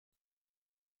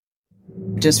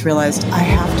Just realized I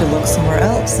have to look somewhere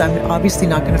else. I'm obviously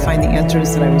not going to find the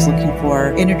answers that I was looking for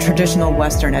in a traditional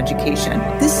Western education.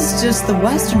 This is just the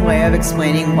Western way of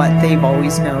explaining what they've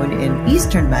always known in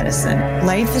Eastern medicine.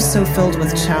 Life is so filled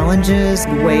with challenges,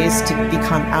 ways to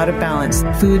become out of balance.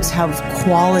 Foods have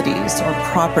qualities or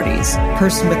properties. A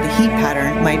person with the heat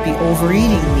pattern might be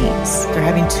overeating meats. They're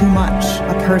having too much.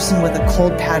 A person with a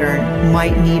cold pattern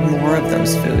might need more of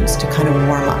those foods to kind of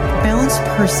warm up. A balanced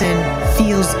person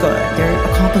feels good. They're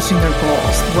accomplishing their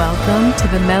goals. Welcome to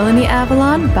the Melanie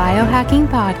Avalon Biohacking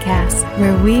Podcast,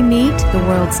 where we meet the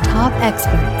world's top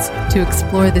experts to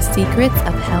explore the secrets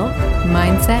of health,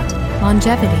 mindset,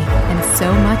 longevity, and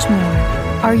so much more.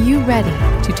 Are you ready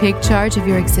to take charge of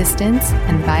your existence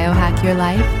and biohack your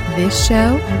life? This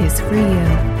show is for you.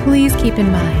 Please keep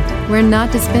in mind, we're not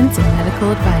dispensing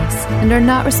medical advice and are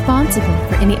not responsible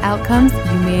for any outcomes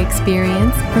you may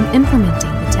experience from implementing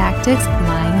the tactics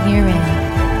lying herein.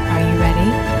 Are you ready?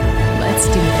 Let's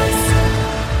do this.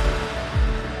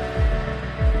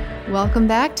 Welcome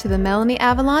back to the Melanie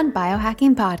Avalon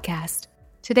Biohacking Podcast.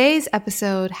 Today's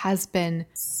episode has been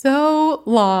so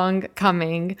long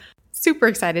coming. Super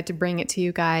excited to bring it to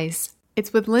you guys.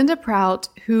 It's with Linda Prout,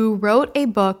 who wrote a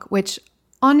book which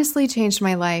honestly changed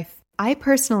my life. I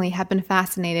personally have been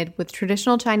fascinated with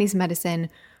traditional Chinese medicine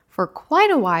for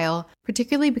quite a while,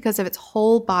 particularly because of its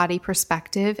whole body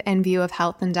perspective and view of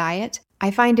health and diet. I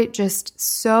find it just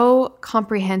so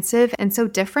comprehensive and so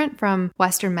different from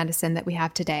Western medicine that we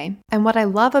have today. And what I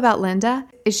love about Linda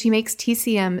is she makes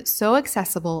TCM so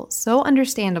accessible, so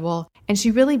understandable, and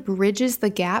she really bridges the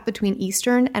gap between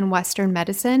Eastern and Western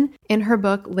medicine in her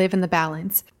book, Live in the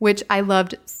Balance, which I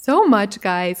loved so much,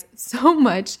 guys, so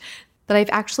much that I've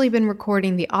actually been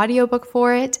recording the audiobook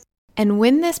for it. And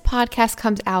when this podcast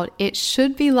comes out, it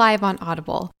should be live on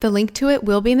Audible. The link to it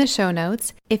will be in the show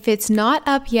notes. If it's not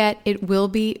up yet, it will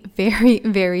be very,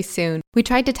 very soon. We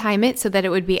tried to time it so that it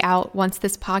would be out once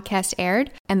this podcast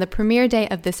aired, and the premiere day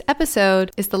of this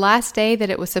episode is the last day that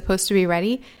it was supposed to be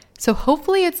ready. So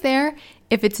hopefully it's there.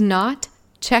 If it's not,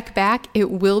 check back.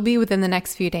 It will be within the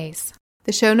next few days.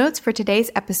 The show notes for today's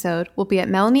episode will be at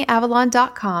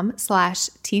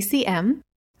melanieavalon.com/TCM.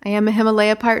 I am a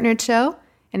Himalaya partnered show.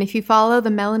 And if you follow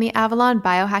the Melanie Avalon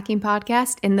Biohacking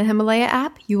Podcast in the Himalaya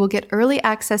app, you will get early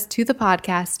access to the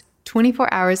podcast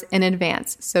 24 hours in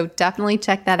advance. So definitely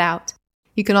check that out.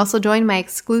 You can also join my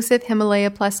exclusive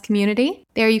Himalaya Plus community.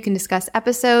 There you can discuss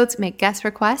episodes, make guest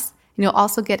requests, and you'll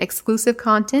also get exclusive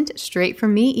content straight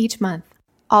from me each month.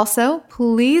 Also,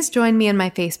 please join me in my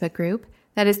Facebook group.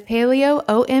 That is Paleo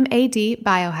OMAD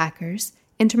Biohackers,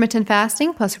 Intermittent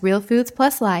Fasting plus Real Foods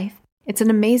plus Life. It's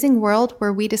an amazing world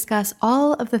where we discuss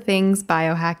all of the things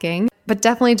biohacking, but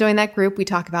definitely join that group. We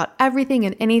talk about everything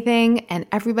and anything, and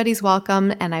everybody's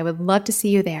welcome, and I would love to see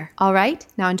you there. All right,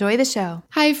 now enjoy the show.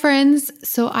 Hi, friends.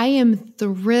 So I am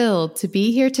thrilled to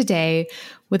be here today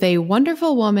with a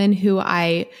wonderful woman who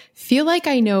I feel like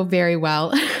I know very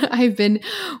well. I've been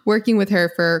working with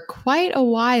her for quite a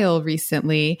while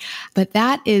recently, but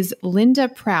that is Linda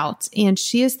Prout, and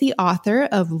she is the author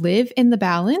of Live in the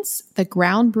Balance, the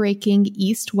groundbreaking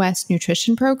East-West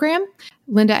nutrition program.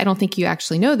 Linda, I don't think you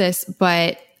actually know this,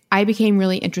 but I became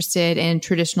really interested in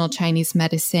traditional Chinese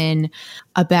medicine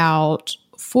about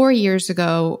 4 years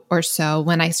ago or so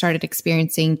when I started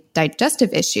experiencing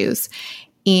digestive issues.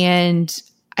 And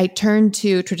I turned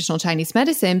to traditional Chinese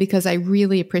medicine because I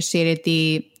really appreciated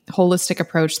the holistic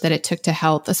approach that it took to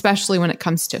health, especially when it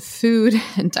comes to food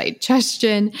and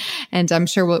digestion. And I'm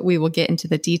sure we will get into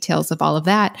the details of all of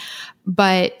that.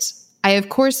 But I, of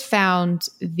course, found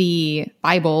the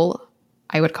Bible,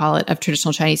 I would call it, of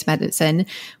traditional Chinese medicine,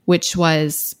 which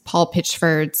was Paul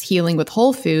Pitchford's Healing with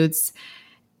Whole Foods.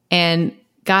 And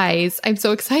guys, I'm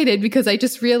so excited because I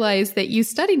just realized that you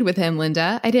studied with him,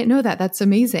 Linda. I didn't know that. That's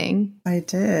amazing. I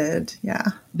did. Yeah.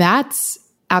 That's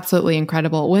absolutely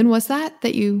incredible. When was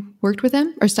that you worked with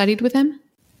him or studied with him?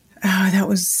 Oh, that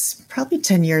was probably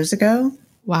 10 years ago.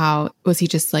 Wow. Was he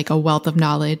just like a wealth of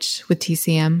knowledge with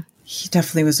TCM? He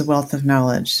definitely was a wealth of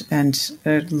knowledge and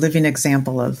a living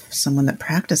example of someone that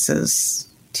practices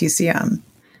TCM.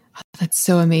 Oh, that's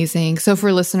so amazing. So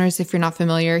for listeners, if you're not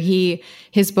familiar,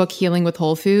 his book, Healing with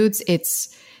Whole Foods,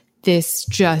 it's this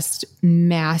just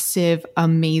massive,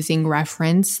 amazing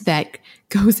reference that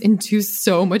goes into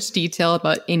so much detail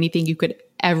about anything you could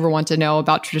ever want to know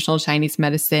about traditional Chinese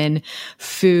medicine,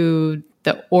 food,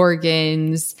 the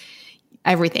organs,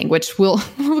 everything, which we'll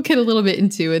get a little bit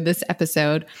into in this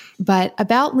episode. But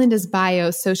about Linda's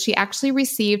bio, so she actually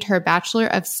received her Bachelor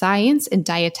of Science in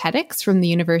Dietetics from the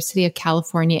University of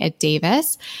California at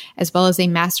Davis, as well as a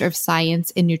Master of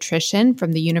Science in Nutrition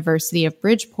from the University of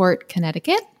Bridgeport,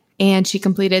 Connecticut. and she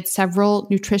completed several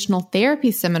nutritional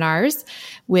therapy seminars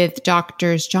with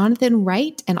doctors Jonathan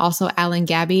Wright and also Alan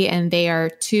Gabby, and they are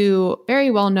two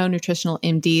very well-known nutritional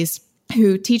MDs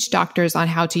who teach doctors on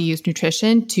how to use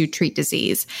nutrition to treat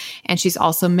disease. And she's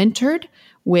also mentored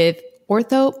with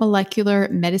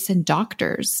orthomolecular medicine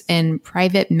doctors in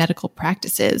private medical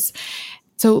practices.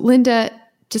 So, Linda,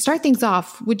 to start things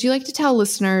off, would you like to tell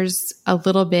listeners a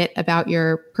little bit about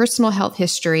your personal health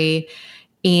history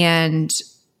and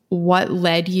what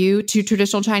led you to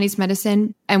traditional Chinese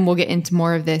medicine? And we'll get into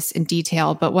more of this in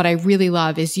detail. But what I really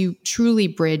love is you truly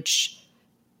bridge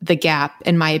the gap,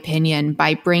 in my opinion,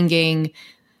 by bringing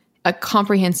a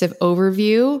comprehensive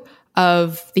overview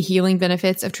of the healing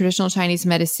benefits of traditional Chinese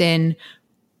medicine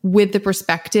with the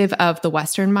perspective of the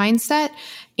Western mindset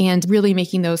and really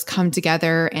making those come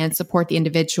together and support the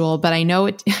individual. But I know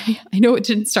it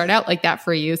didn't start out like that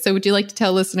for you. So would you like to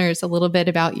tell listeners a little bit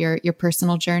about your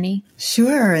personal journey?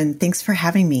 Sure. And thanks for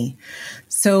having me.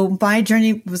 So my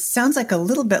journey sounds like a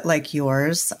little bit like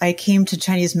yours. I came to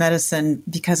Chinese medicine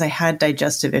because I had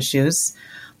digestive issues,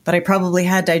 but I probably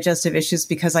had digestive issues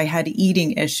because I had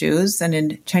eating issues. And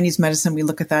in Chinese medicine, we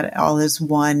look at that all as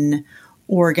one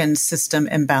organ system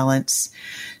imbalance.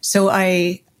 So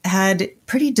I had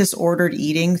pretty disordered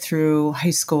eating through high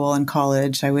school and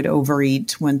college. I would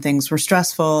overeat when things were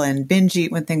stressful and binge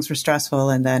eat when things were stressful,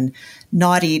 and then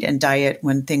not eat and diet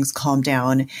when things calmed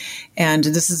down. And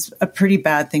this is a pretty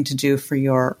bad thing to do for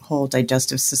your whole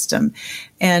digestive system.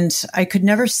 And I could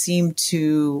never seem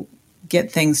to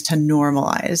get things to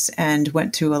normalize, and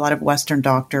went to a lot of Western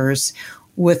doctors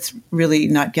with really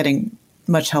not getting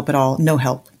much help at all. No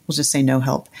help. We'll just say no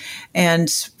help. And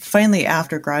finally,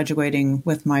 after graduating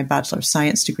with my Bachelor of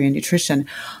Science degree in nutrition,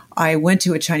 I went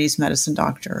to a Chinese medicine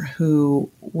doctor who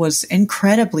was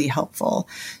incredibly helpful.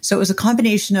 So it was a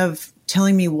combination of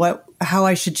telling me how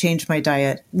I should change my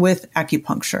diet with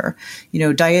acupuncture. You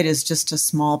know, diet is just a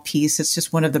small piece. It's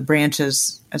just one of the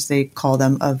branches, as they call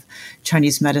them, of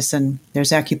Chinese medicine.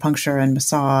 There's acupuncture and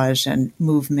massage and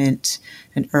movement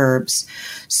and herbs.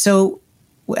 So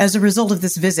as a result of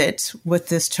this visit with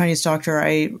this Chinese doctor,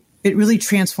 it really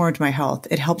transformed my health.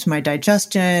 It helped my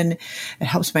digestion. It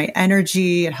helped my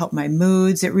energy. It helped my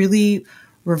moods. It really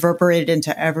reverberated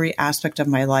into every aspect of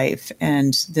my life.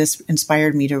 And this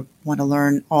inspired me to want to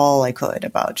learn all I could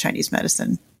about Chinese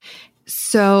medicine.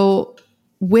 So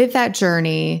with that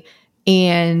journey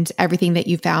and everything that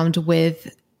you found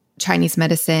with Chinese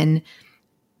medicine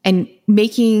and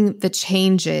making the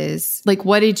changes, like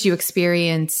what did you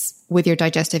experience with your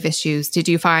digestive issues? Did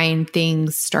you find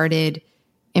things started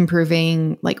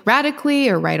improving like radically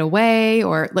or right away?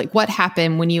 Or like what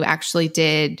happened when you actually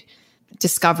did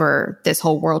discover this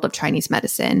whole world of Chinese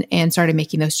medicine and started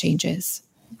making those changes?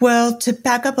 Well, to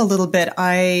back up a little bit,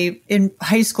 in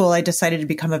high school, I decided to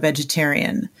become a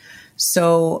vegetarian.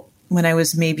 So when I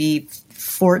was maybe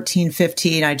 14,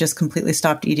 15, I just completely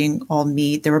stopped eating all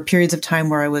meat. There were periods of time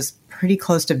where I was pretty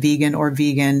close to vegan or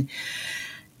vegan.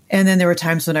 And then there were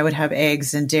times when I would have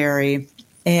eggs and dairy.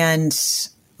 And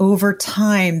over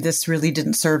time, this really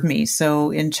didn't serve me. So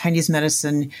in Chinese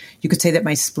medicine, you could say that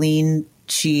my spleen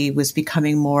qi was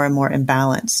becoming more and more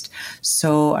imbalanced.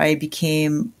 So I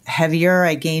became heavier.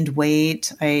 I gained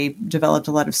weight. I developed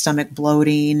a lot of stomach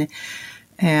bloating.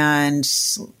 And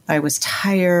I was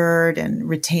tired and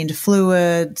retained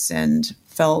fluids and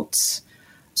felt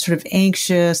sort of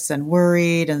anxious and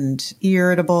worried and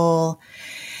irritable.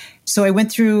 So I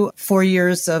went through 4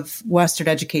 years of Western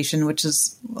education, which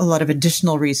is a lot of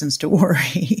additional reasons to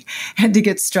worry and to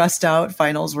get stressed out.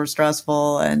 Finals were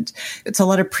stressful, and it's a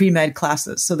lot of pre-med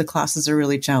classes. So the classes are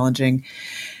really challenging.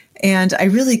 And I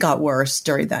really got worse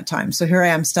during that time. So here I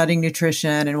am studying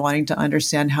nutrition and wanting to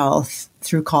understand health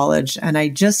through college. And I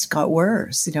just got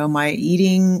worse. You know, my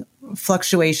eating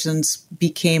fluctuations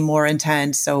became more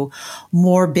intense. So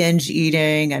more binge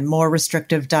eating and more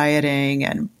restrictive dieting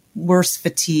and worse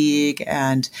fatigue.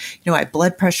 And, my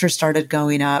blood pressure started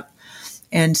going up.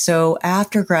 And so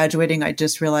after graduating, I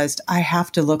just realized I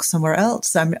have to look somewhere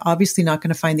else. I'm obviously not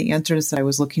going to find the answers that I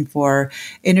was looking for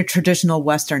in a traditional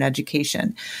Western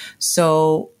education.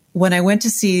 So when I went to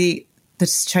see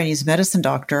this Chinese medicine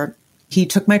doctor, he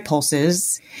took my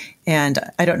pulses. And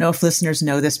I don't know if listeners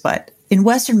know this, but in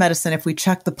Western medicine, if we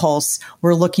check the pulse,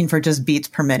 we're looking for just beats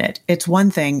per minute. It's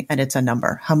one thing and it's a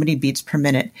number. How many beats per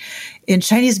minute? In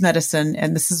Chinese medicine,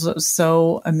 and this is what's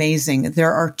so amazing,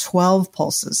 there are 12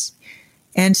 pulses.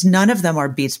 And none of them are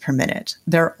beats per minute.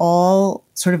 They're all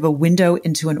sort of a window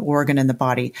into an organ in the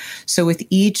body. So with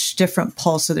each different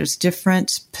pulse, so there's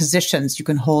different positions you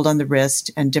can hold on the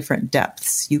wrist and different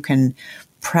depths. You can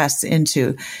press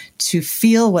into to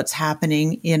feel what's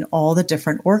happening in all the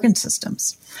different organ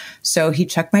systems. So he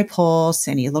checked my pulse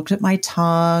and he looked at my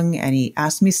tongue and he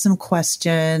asked me some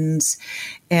questions.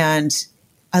 And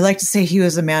I like to say he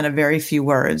was a man of very few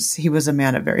words. He was a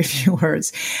man of very few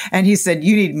words. And he said,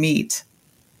 "You need meat."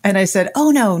 And I said,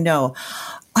 "Oh, no.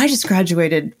 I just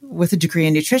graduated with a degree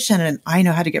in nutrition and I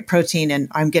know how to get protein and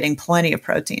I'm getting plenty of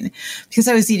protein," because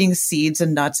I was eating seeds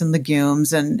and nuts and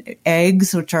legumes and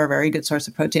eggs, which are a very good source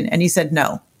of protein. And he said,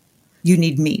 "No, you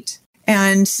need meat."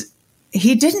 And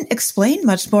he didn't explain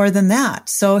much more than that.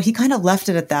 So he kind of left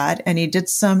it at that. And he did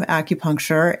some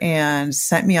acupuncture and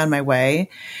sent me on my way.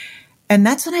 And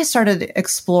that's when I started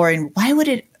exploring, why would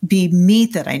it be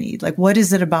meat that I need? Like, what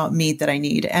is it about meat that I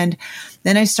need? And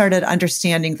then I started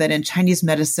understanding that in Chinese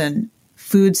medicine,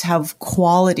 foods have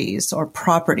qualities or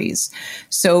properties.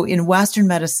 So in Western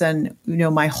medicine,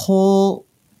 my whole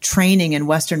training in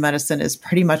Western medicine is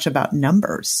pretty much about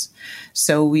numbers.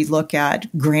 So we look at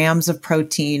grams of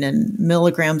protein and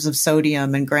milligrams of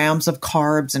sodium and grams of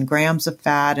carbs and grams of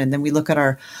fat. And then we look at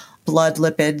our blood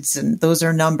lipids, and those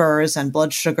are numbers, and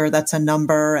blood sugar, that's a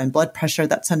number, and blood pressure,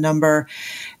 that's a number.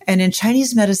 And in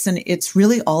Chinese medicine, it's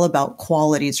really all about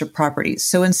qualities or properties.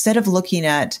 So instead of looking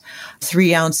at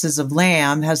 3 ounces of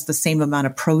lamb has the same amount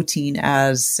of protein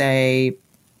as, say,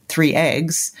 3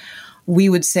 eggs, we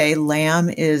would say lamb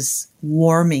is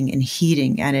warming and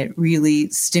heating, and it really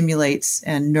stimulates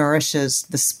and nourishes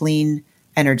the spleen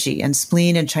energy. And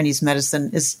spleen in Chinese medicine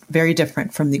is very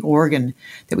different from the organ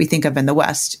that we think of in the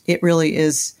West. It really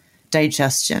is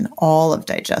digestion, all of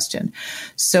digestion.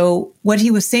 So what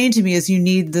he was saying to me is you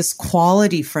need this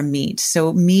quality from meat.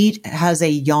 So meat has a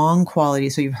yang quality.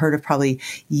 So you've heard of probably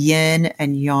yin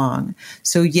and yang.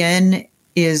 So yin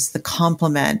is the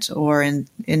complement, or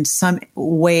in some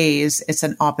ways it's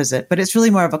an opposite, but it's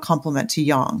really more of a complement to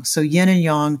yang. So yin and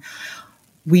yang,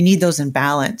 we need those in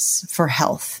balance for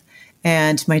health.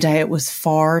 And my diet was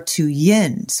far too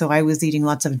yin. So I was eating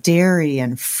lots of dairy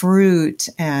and fruit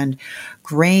and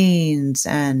grains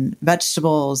and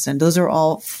vegetables. And those are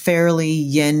all fairly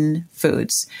yin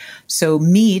foods. So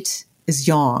meat is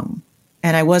yang.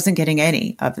 And I wasn't getting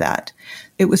any of that.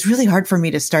 It was really hard for me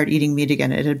to start eating meat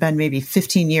again. It had been maybe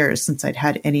 15 years since I'd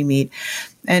had any meat.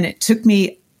 And it took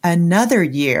me another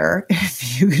year,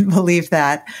 if you can believe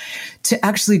that, to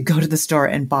actually go to the store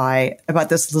and buy about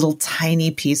this little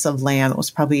tiny piece of lamb. It was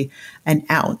probably an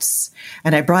ounce.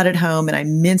 And I brought it home and I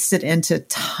minced it into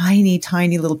tiny,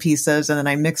 tiny little pieces. And then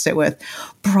I mixed it with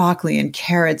broccoli and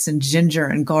carrots and ginger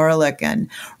and garlic and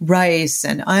rice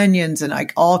and onions and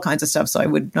like all kinds of stuff. So I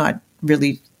would not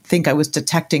really think I was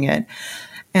detecting it.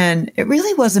 And it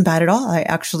really wasn't bad at all. I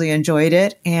actually enjoyed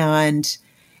it. And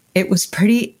it was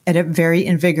a very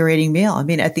invigorating meal. I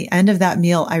mean, at the end of that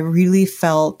meal, I really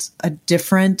felt a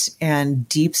different and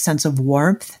deep sense of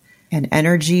warmth and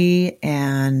energy.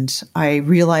 And I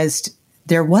realized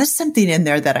there was something in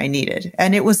there that I needed.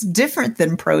 And it was different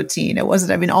than protein. It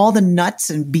wasn't, all the nuts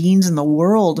and beans in the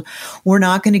world were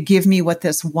not going to give me what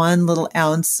this one little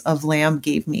ounce of lamb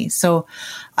gave me. So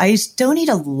I don't eat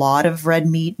a lot of red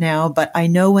meat now, but I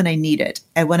know when I need it.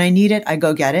 And when I need it, I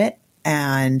go get it.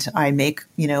 And I make,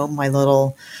 my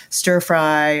little stir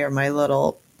fry or my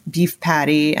little beef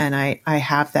patty, and I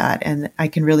have that. And I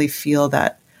can really feel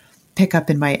that pick up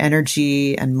in my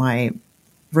energy and my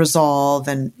resolve.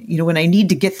 And, when I need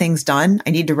to get things done,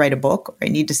 I need to write a book, or I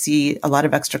need to see a lot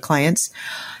of extra clients.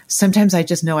 Sometimes I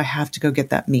just know I have to go get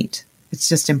that meat. It's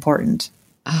just important.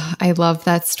 I love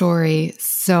that story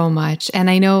so much.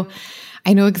 And I know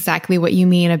exactly what you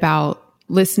mean about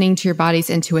listening to your body's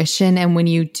intuition. And when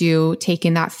you do take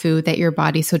in that food that your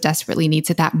body so desperately needs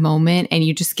at that moment, and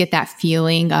you just get that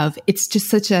feeling of, it's just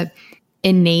such a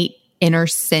innate inner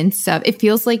sense of, it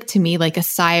feels like to me, like a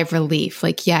sigh of relief.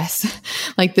 Like, yes,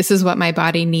 like this is what my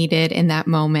body needed in that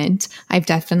moment. I've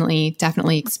definitely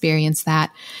experienced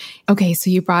that. Okay. So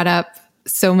you brought up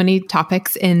so many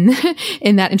topics in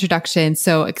that introduction.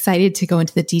 So excited to go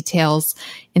into the details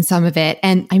in some of it.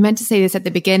 And I meant to say this at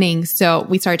the beginning. So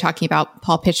we started talking about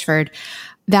Paul Pitchford.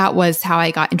 That was how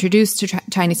I got introduced to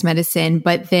Chinese medicine.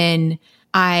 But then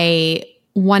I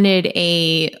wanted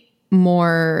a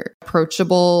more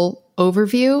approachable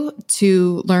overview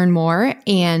to learn more.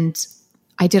 And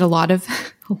I did a lot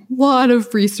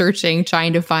of researching,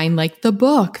 trying to find like the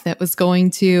book that was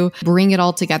going to bring it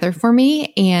all together for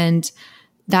me. And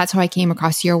that's how I came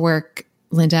across your work,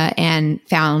 Linda, and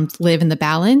found Live in the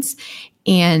Balance.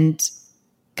 And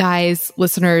guys,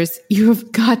 listeners, you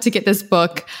have got to get this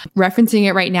book. Referencing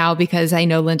it right now because I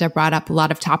know Linda brought up a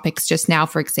lot of topics just now,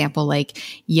 for example, like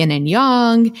yin and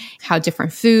yang, how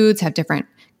different foods have different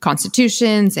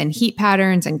constitutions and heat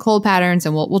patterns and cold patterns.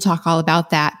 And we'll talk all about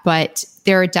that. But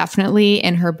there are definitely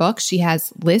in her book, she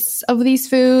has lists of these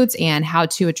foods and how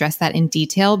to address that in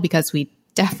detail, because we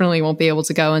definitely won't be able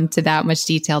to go into that much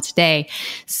detail today.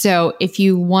 So if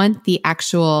you want the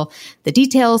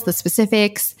details, the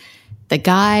specifics, the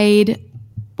guide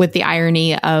with the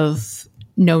irony of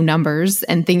no numbers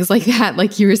and things like that,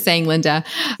 like you were saying, Linda,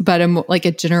 but like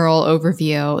a general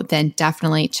overview, then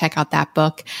definitely check out that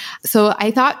book. So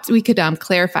I thought we could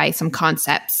clarify some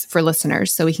concepts for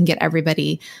listeners so we can get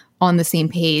everybody on the same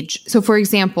page. So for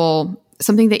example,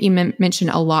 something that you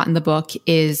mentioned a lot in the book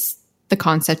is the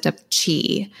concept of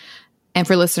qi. And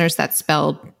for listeners, that's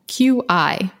spelled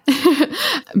Qi,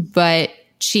 but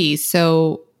qi.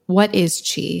 So what is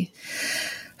qi?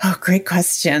 Oh, great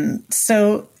question.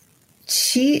 So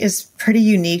qi is pretty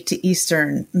unique to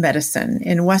Eastern medicine.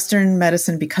 In Western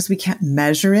medicine, because we can't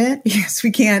measure it, because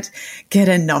we can't get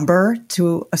a number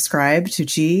to ascribe to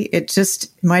qi, it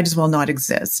just might as well not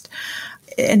exist.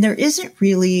 And there isn't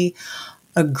really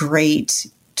a great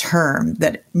term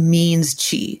that means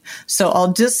qi. So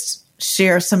I'll just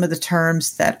share some of the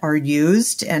terms that are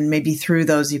used, and maybe through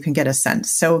those you can get a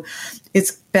sense. So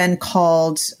it's been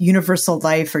called universal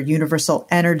life or universal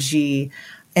energy,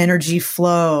 energy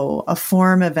flow, a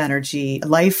form of energy,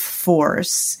 life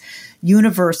force,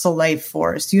 universal life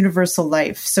force, universal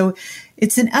life. So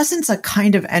it's in essence a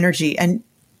kind of energy. And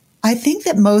I think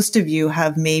that most of you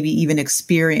have maybe even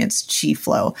experienced qi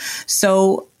flow.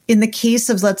 So in the case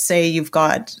of, let's say you've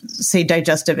got, say,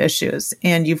 digestive issues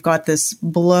and you've got this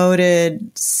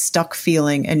bloated, stuck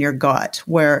feeling in your gut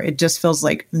where it just feels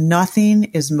like nothing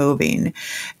is moving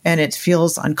and it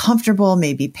feels uncomfortable,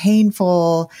 maybe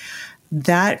painful.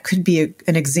 That could be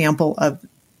an example of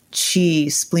qi,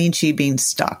 spleen qi being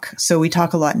stuck. So we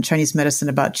talk a lot in Chinese medicine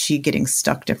about qi getting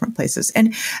stuck different places.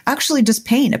 And actually just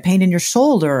pain, a pain in your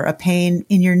shoulder, a pain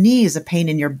in your knees, a pain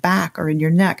in your back or in your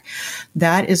neck.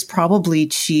 That is probably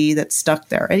qi that's stuck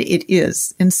there. It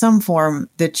is in some form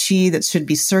the qi that should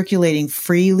be circulating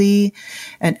freely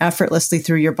and effortlessly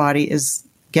through your body is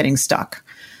getting stuck.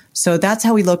 So that's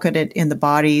how we look at it in the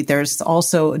body. There's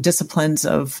also disciplines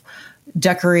of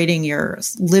decorating your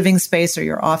living space or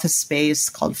your office space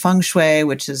called feng shui,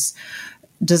 which is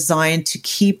designed to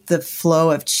keep the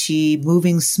flow of qi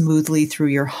moving smoothly through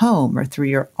your home or through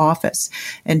your office.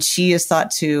 And qi is thought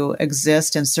to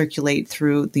exist and circulate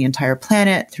through the entire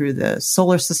planet, through the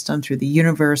solar system, through the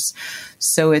universe.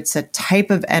 So it's a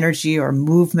type of energy or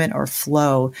movement or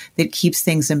flow that keeps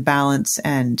things in balance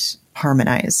and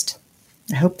harmonized.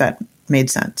 I hope that made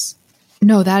sense.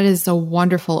 No, that is a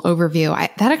wonderful overview.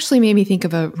 That actually made me think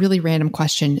of a really random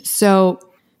question. So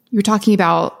you're talking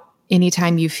about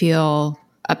anytime you feel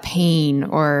a pain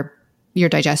or your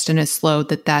digestion is slowed,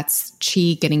 that's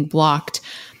qi getting blocked.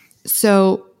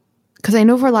 So, because I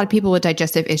know for a lot of people with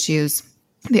digestive issues,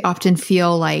 they often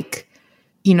feel like,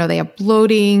 they have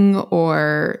bloating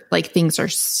or like things are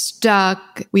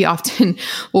stuck. We often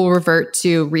will revert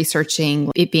to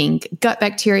researching it being gut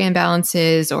bacteria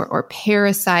imbalances or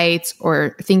parasites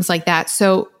or things like that.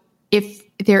 So if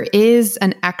there is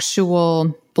an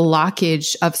actual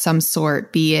blockage of some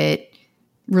sort, be it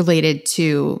related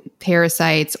to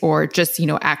parasites or just,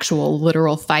 actual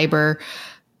literal fiber,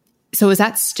 so is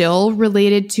that still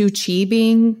related to qi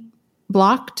being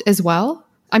blocked as well?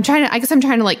 I'm trying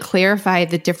to like clarify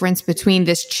the difference between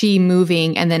this qi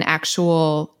moving and then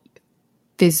actual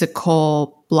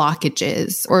physical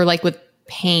blockages, or like with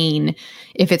pain,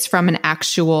 if it's from an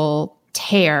actual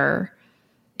tear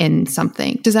in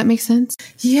something. Does that make sense?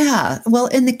 Yeah. Well,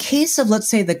 in the case of, let's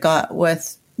say, the gut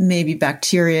with maybe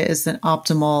bacteria isn't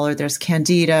optimal or there's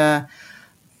candida,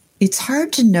 it's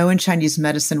hard to know in Chinese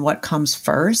medicine what comes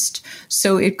first.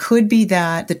 So it could be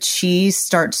that the qi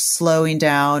starts slowing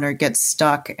down or gets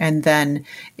stuck, and then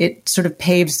it sort of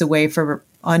paves the way for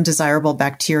undesirable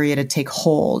bacteria to take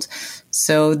hold.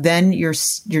 So then your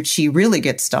qi really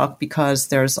gets stuck because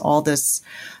there's all this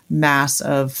mass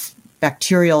of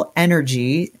bacterial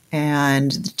energy,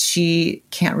 and the qi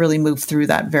can't really move through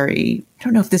that I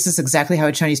don't know if this is exactly how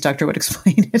a Chinese doctor would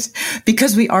explain it,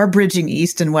 because we are bridging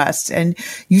East and West. And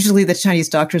usually the Chinese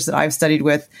doctors that I've studied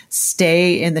with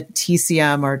stay in the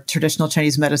TCM or traditional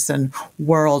Chinese medicine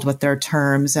world with their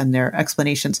terms and their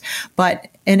explanations. But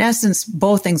in essence,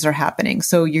 both things are happening.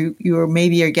 So you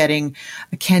maybe are getting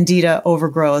a candida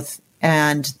overgrowth,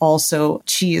 and also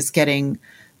qi is getting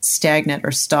stagnant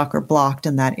or stuck or blocked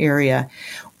in that area.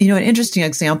 An interesting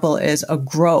example is a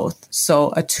growth.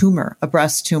 So a tumor, a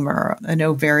breast tumor, an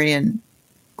ovarian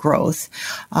growth.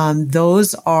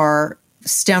 Those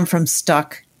stem from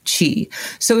stuck qi.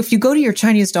 So if you go to your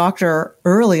Chinese doctor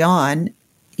early on,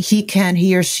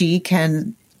 he or she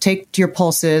can take your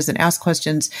pulses and ask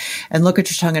questions and look at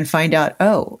your tongue and find out,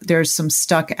 oh, there's some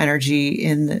stuck energy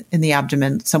in the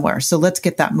abdomen somewhere. So let's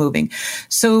get that moving.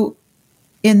 So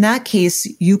in that case,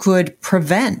 you could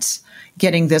prevent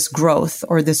getting this growth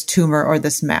or this tumor or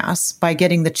this mass by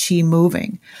getting the qi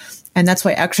moving. And that's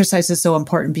why exercise is so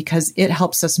important, because it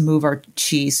helps us move our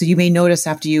qi. So you may notice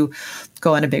after you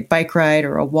go on a big bike ride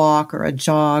or a walk or a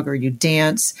jog or you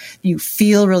dance, you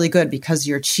feel really good because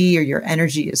your qi or your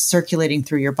energy is circulating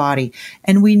through your body.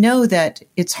 And we know that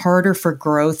it's harder for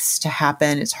growths to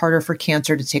happen. It's harder for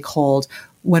cancer to take hold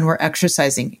when we're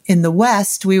exercising. In the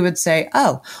West, we would say,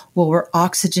 oh, well, we're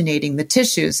oxygenating the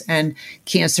tissues and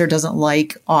cancer doesn't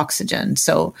like oxygen.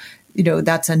 So,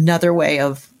 that's another way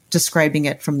of describing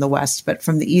it from the West. But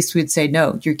from the East, we'd say,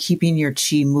 no, you're keeping your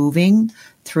qi moving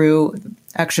through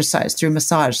exercise, through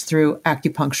massage, through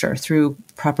acupuncture, through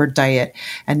proper diet.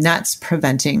 And that's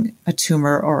preventing a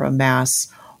tumor or a mass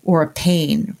or a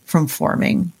pain from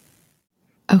forming.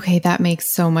 Okay, that makes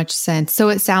so much sense. So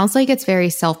it sounds like it's very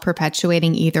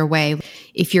self-perpetuating either way.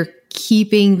 If you're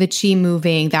keeping the qi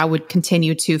moving, that would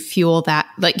continue to fuel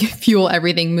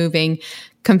everything moving,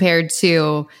 compared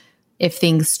to if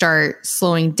things start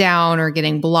slowing down or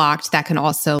getting blocked, that can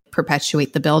also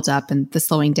perpetuate the buildup and the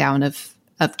slowing down of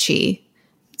qi.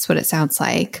 That's what it sounds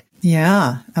like.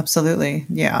 Yeah, absolutely.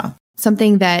 Yeah.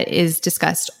 Something that is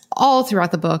discussed all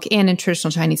throughout the book and in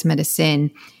traditional Chinese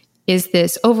medicine is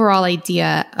this overall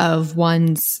idea of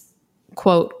one's,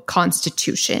 quote,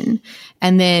 constitution.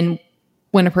 And then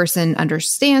when a person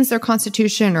understands their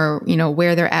constitution, or,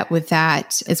 where they're at with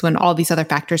that, is when all these other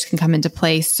factors can come into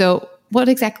play. So what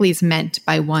exactly is meant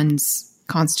by one's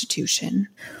constitution?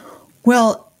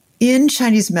 Well, in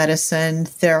Chinese medicine,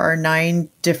 there are 9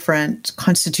 different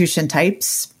constitution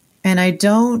types, and I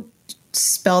don't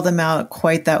spell them out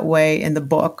quite that way in the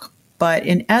book. But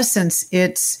in essence,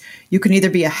 you can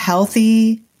either be a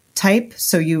healthy type,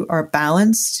 so you are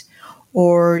balanced,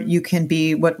 or you can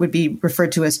be what would be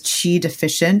referred to as qi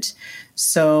deficient.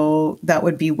 So that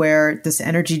would be where this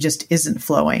energy just isn't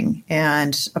flowing,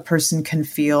 and a person can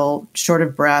feel short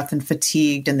of breath and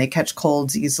fatigued, and they catch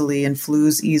colds easily and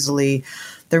flus easily.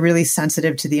 They're really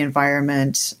sensitive to the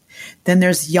environment. Then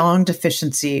there's yang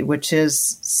deficiency, which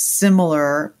is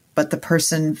similar, but the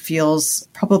person feels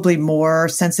probably more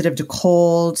sensitive to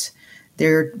cold.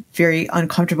 They're very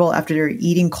uncomfortable after they're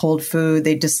eating cold food.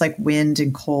 They dislike wind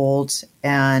and cold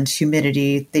and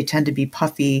humidity. They tend to be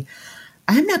puffy.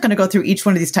 I'm not going to go through each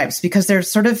one of these types because they're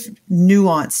sort of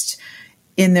nuanced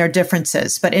in their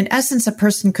differences. But in essence, a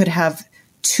person could have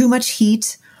too much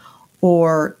heat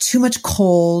or too much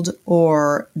cold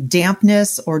or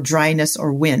dampness or dryness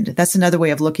or wind. That's another way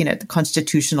of looking at the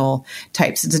constitutional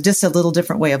types. It's just a little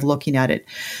different way of looking at it.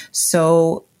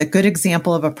 So a good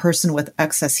example of a person with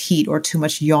excess heat or too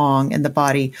much yang in the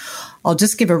body, I'll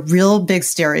just give a real big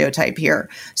stereotype here.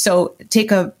 So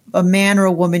take a man or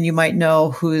a woman you might know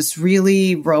who's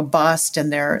really robust,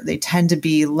 and they tend to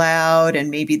be loud, and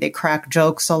maybe they crack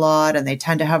jokes a lot, and they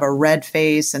tend to have a red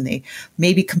face, and they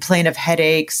maybe complain of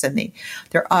headaches, and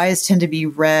their eyes tend to be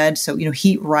red. So,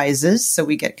 heat rises. So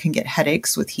we can get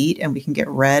headaches with heat, and we can get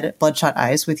red bloodshot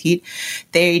eyes with heat.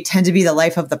 They tend to be the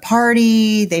life of the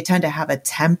party. They tend to have a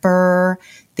temper.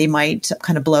 They might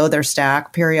kind of blow their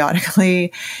stack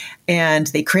periodically, and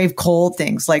they crave cold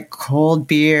things like cold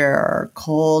beer or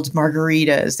cold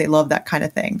margaritas. They love that kind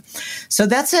of thing. So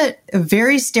that's a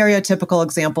very stereotypical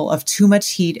example of too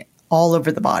much heat all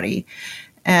over the body.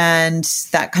 And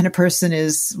that kind of person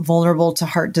is vulnerable to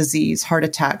heart disease, heart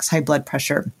attacks, high blood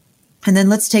pressure. And then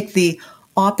let's take the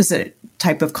opposite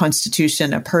type of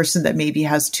constitution, a person that maybe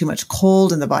has too much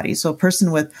cold in the body. So a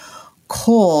person with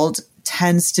cold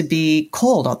tends to be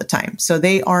cold all the time. So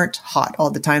they aren't hot all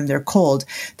the time. They're cold.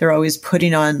 They're always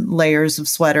putting on layers of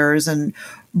sweaters and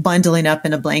bundling up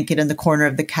in a blanket in the corner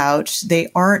of the couch. They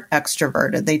aren't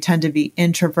extroverted. They tend to be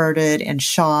introverted and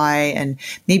shy and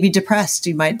maybe depressed.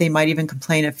 They might even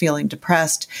complain of feeling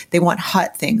depressed. They want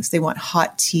hot things. They want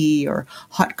hot tea or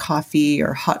hot coffee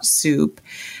or hot soup.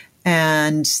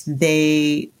 And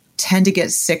they tend to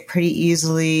get sick pretty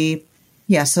easily.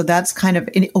 Yeah, so that's kind of,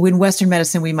 in Western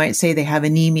medicine, we might say they have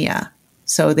anemia,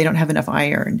 so they don't have enough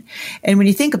iron. And when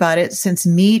you think about it, since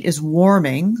meat is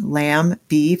warming, lamb,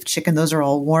 beef, chicken, those are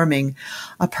all warming,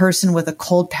 a person with a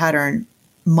cold pattern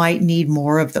might need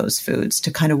more of those foods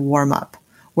to kind of warm up.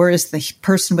 Whereas the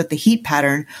person with the heat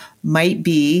pattern might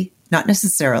be, not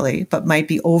necessarily, but might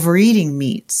be overeating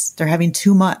meats. They're having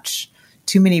too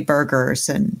many burgers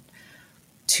and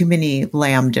too many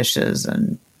lamb dishes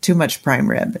and too much prime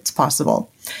rib. It's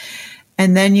possible.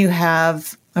 And then you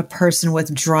have a person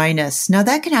with dryness. Now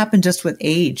that can happen just with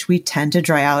age. We tend to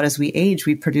dry out as we age.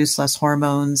 We produce less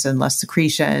hormones and less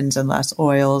secretions and less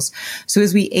oils. So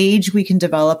as we age, we can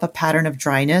develop a pattern of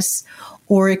dryness,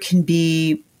 or it can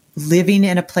be living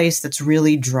in a place that's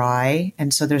really dry.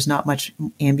 And so there's not much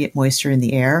ambient moisture in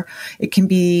the air. It can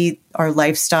be our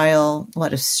lifestyle, a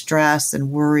lot of stress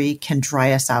and worry can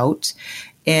dry us out,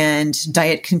 and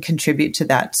diet can contribute to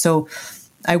that. So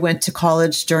I went to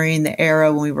college during the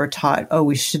era when we were taught, oh,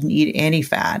 we shouldn't eat any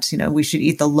fat. We should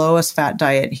eat the lowest fat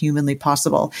diet humanly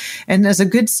possible. And as a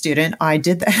good student, I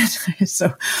did that.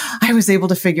 So I was able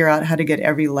to figure out how to get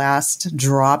every last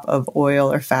drop of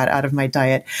oil or fat out of my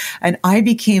diet. And I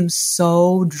became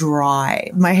so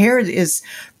dry. My hair is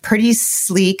pretty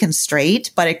sleek and straight,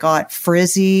 but it got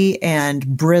frizzy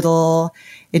and brittle.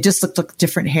 It just looked like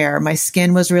different hair. My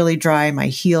skin was really dry. My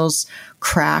heels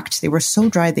cracked. They were so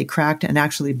dry, they cracked and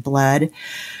actually bled.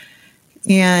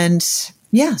 And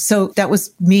yeah, so that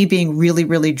was me being really,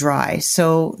 really dry.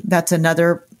 So that's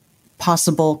another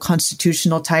possible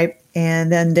constitutional type.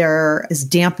 And then there is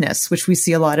dampness, which we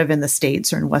see a lot of in the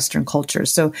States or in Western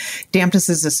cultures. So dampness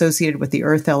is associated with the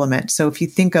earth element. So if you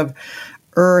think of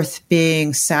earth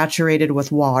being saturated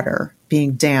with water,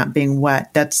 being damp, being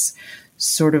wet, that's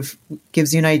sort of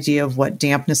gives you an idea of what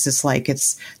dampness is like.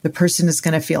 It's the person is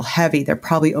going to feel heavy. They're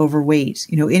probably overweight.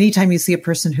 Anytime you see a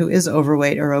person who is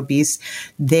overweight or obese,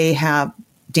 they have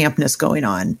dampness going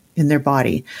on in their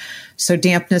body. So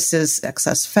dampness is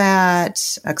excess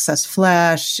fat, excess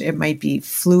flesh. It might be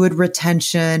fluid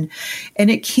retention,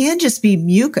 and it can just be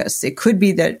mucus. It could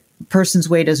be that person's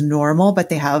weight is normal, but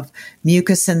they have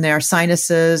mucus in their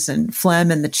sinuses and phlegm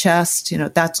in the chest.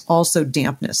 That's also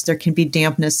dampness. There can be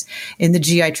dampness in the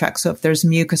GI tract. So if there's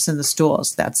mucus in the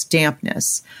stools, that's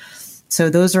dampness. So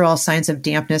those are all signs of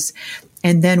dampness.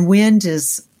 And then wind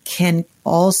can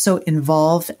also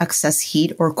involve excess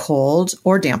heat or cold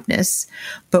or dampness,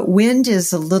 but wind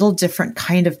is a little different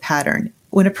kind of pattern.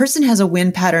 When a person has a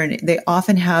wind pattern, they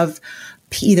often have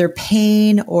either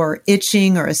pain or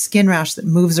itching or a skin rash that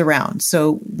moves around.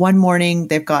 So one morning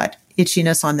they've got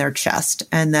itchiness on their chest,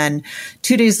 and then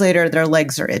 2 days later their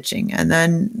legs are itching, and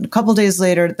then a couple days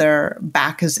later their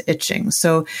back is itching.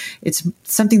 So it's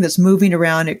something that's moving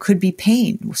around. It could be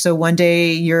pain. So one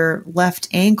day your left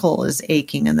ankle is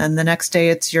aching, and then the next day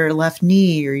it's your left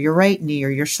knee or your right knee or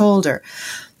your shoulder.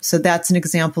 So that's an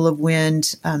example of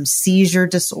wind. Seizure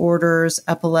disorders,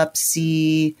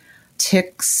 epilepsy,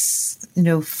 tics,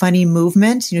 funny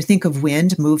movement. Think of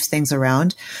wind moves things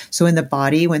around. So in the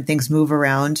body, when things move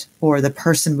around or the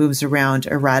person moves around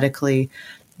erratically,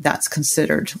 that's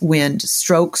considered wind.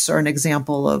 Strokes are an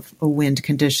example of a wind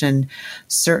condition.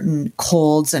 Certain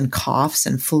colds and coughs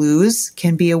and flus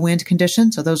can be a wind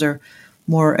condition. So those are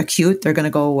more acute. They're going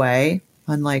to go away,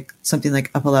 unlike something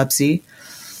like epilepsy.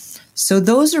 So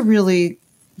those are really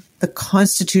the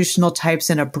constitutional types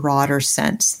in a broader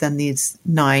sense than these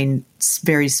 9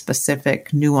 very specific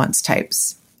nuanced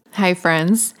types. Hi,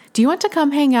 friends. Do you want to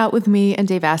come hang out with me and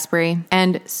Dave Asprey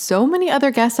and so many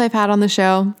other guests I've had on the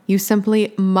show? You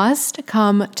simply must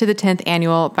come to the 10th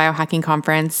Annual Biohacking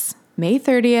Conference, May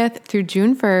 30th through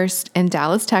June 1st in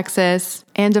Dallas, Texas.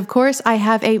 And of course, I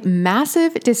have a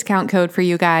massive discount code for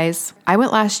you guys. I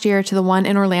went last year to the one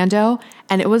in Orlando,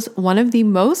 and it was one of the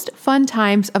most fun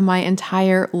times of my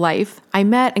entire life. I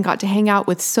met and got to hang out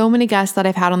with so many guests that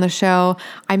I've had on the show.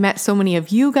 I met so many of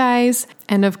you guys.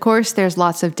 And of course, there's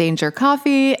lots of Danger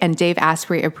coffee and Dave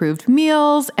Asprey approved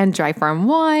meals and Dry Farm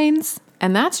wines.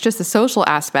 And that's just the social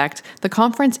aspect. The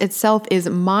conference itself is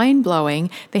mind-blowing.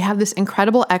 They have this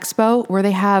incredible expo where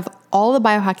they have all the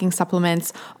biohacking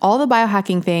supplements, all the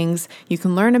biohacking things. You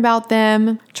can learn about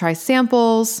them, try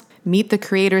samples, meet the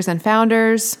creators and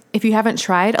founders. If you haven't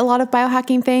tried a lot of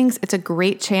biohacking things, it's a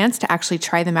great chance to actually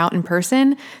try them out in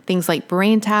person. Things like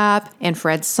brain tap,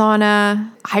 infrared sauna,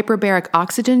 hyperbaric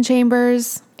oxygen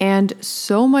chambers, and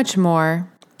so much more.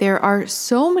 There are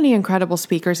so many incredible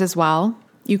speakers as well.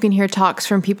 You can hear talks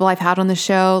from people I've had on the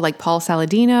show like Paul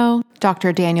Saladino,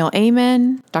 Dr. Daniel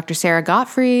Amen, Dr. Sarah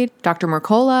Gottfried, Dr.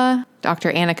 Mercola,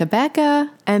 Dr. Annika Becca,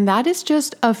 and that is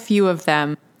just a few of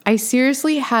them. I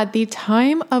seriously had the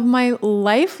time of my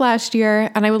life last year,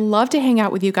 and I would love to hang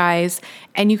out with you guys.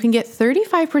 And you can get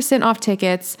 35% off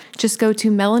tickets. Just go to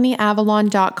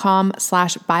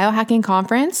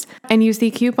melanieavalon.com/biohackingconference and use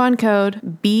the coupon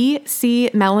code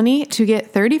BCMelanie to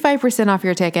get 35% off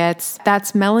your tickets.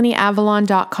 That's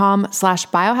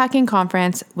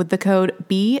melanieavalon.com/biohackingconference with the code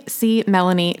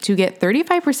BCMelanie to get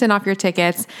 35% off your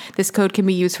tickets. This code can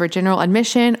be used for general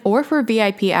admission or for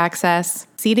VIP access.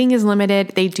 Seating is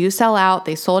limited. They do sell out.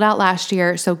 They sold out last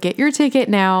year, so get your ticket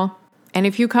now. And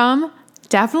if you come,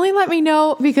 definitely let me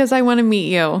know because I want to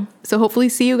meet you. So hopefully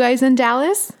see you guys in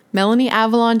Dallas.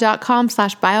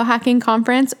 MelanieAvalon.com/biohacking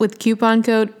conference with coupon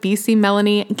code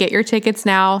BCMelanie. Get your tickets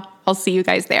now. I'll see you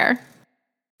guys there.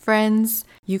 Friends,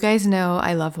 you guys know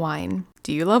I love wine.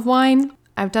 Do you love wine?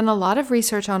 I've done a lot of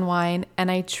research on wine,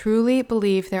 and I truly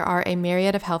believe there are a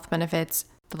myriad of health benefits.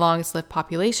 The longest lived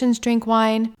populations drink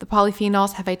wine. The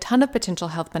polyphenols have a ton of potential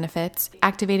health benefits,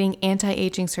 activating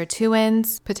anti-aging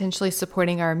sirtuins, potentially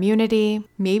supporting our immunity,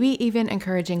 maybe even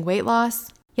encouraging weight loss.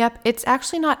 Yep, it's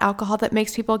actually not alcohol that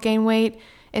makes people gain weight.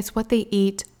 It's what they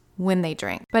eat when they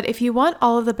drink. But if you want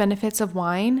all of the benefits of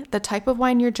wine, the type of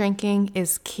wine you're drinking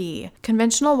is key.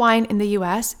 Conventional wine in the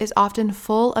US is often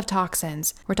full of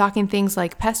toxins. We're talking things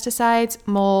like pesticides,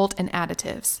 mold, and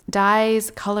additives, dyes,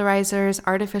 colorizers,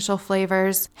 artificial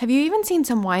flavors. Have you even seen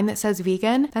some wine that says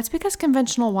vegan? That's because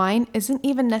conventional wine isn't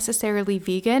even necessarily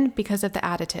vegan because of the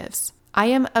additives. I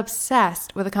am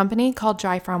obsessed with a company called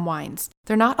Dry Farm Wines.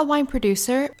 They're not a wine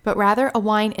producer, but rather a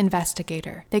wine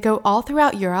investigator. They go all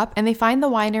throughout Europe and they find the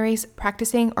wineries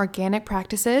practicing organic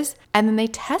practices, and then they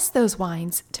test those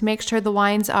wines to make sure the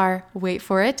wines are, wait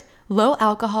for it, low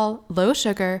alcohol, low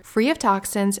sugar, free of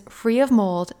toxins, free of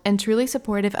mold, and truly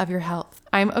supportive of your health.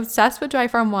 I'm obsessed with Dry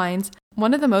Farm Wines.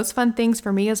 One of the most fun things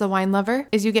for me as a wine lover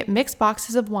is you get mixed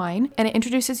boxes of wine, and it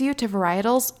introduces you to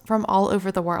varietals from all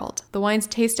over the world. The wines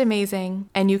taste amazing,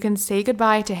 and you can say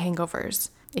goodbye to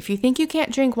hangovers. If you think you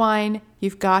can't drink wine,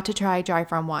 you've got to try Dry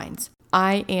Farm Wines.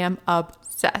 I am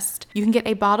obsessed. You can get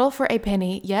a bottle for a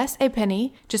penny. Yes, a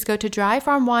penny. Just go to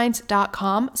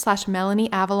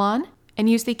dryfarmwines.com/MelanieAvalon and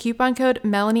use the coupon code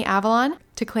MelanieAvalon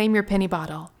to claim your penny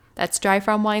bottle. That's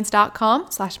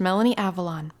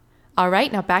dryfarmwines.com/MelanieAvalon. All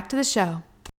right, now back to the show.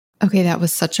 Okay, that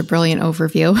was such a brilliant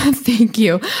overview. Thank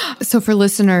you. So for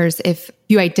listeners, if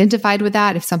you identified with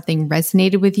that, if something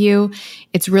resonated with you,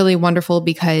 it's really wonderful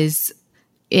because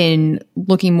in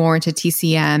looking more into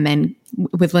TCM and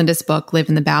with Linda's book, Live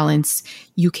in the Balance,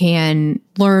 you can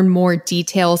learn more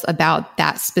details about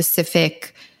that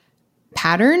specific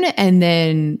pattern and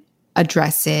then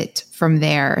address it from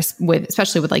there,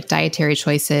 especially with like dietary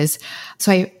choices.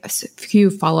 So I have a few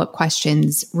follow-up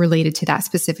questions related to that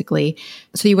specifically.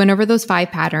 So you went over those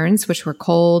 5 patterns, which were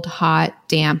cold, hot,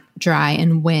 damp, dry,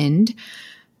 and wind.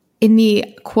 In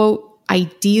the quote,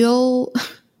 ideal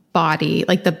body,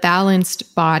 like the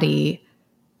balanced body,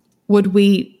 would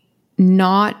we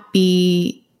not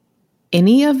be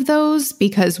any of those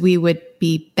because we would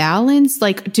be balanced?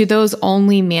 Like, do those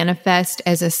only manifest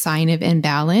as a sign of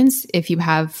imbalance if you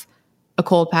have a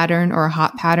cold pattern or a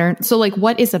hot pattern? So like,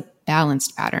 what is a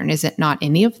balanced pattern? Is it not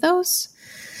any of those?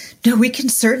 No, we can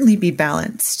certainly be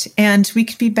balanced, and we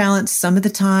can be balanced some of the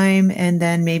time and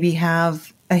then maybe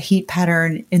have a heat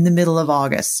pattern in the middle of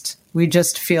August. We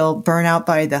just feel burnt out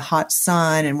by the hot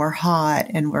sun and we're hot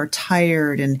and we're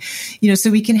tired. And,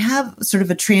 so we can have sort of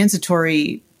a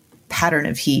transitory pattern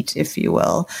of heat, if you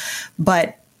will,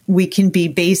 but we can be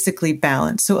basically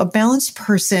balanced. So a balanced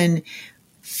person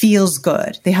feels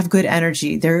good. They have good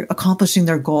energy. They're accomplishing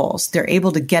their goals. They're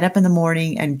able to get up in the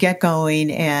morning and get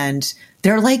going, and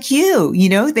they're like you,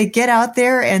 they get out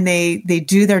there and they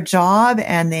do their job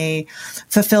and they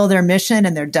fulfill their mission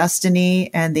and their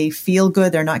destiny, and they feel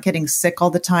good. They're not getting sick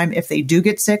all the time. If they do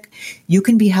get sick, you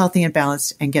can be healthy and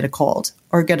balanced and get a cold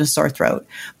or get a sore throat,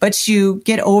 but you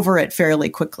get over it fairly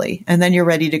quickly and then you're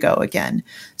ready to go again.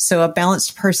 So a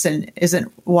balanced person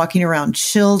isn't walking around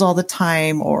chilled all the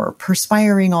time or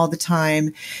perspiring all the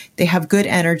time. They have good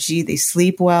energy. They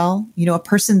sleep well. A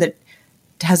person that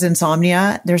has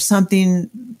insomnia, there's something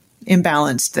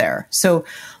imbalanced there. So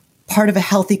part of a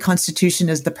healthy constitution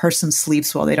is the person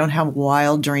sleeps well. They don't have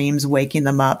wild dreams waking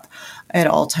them up at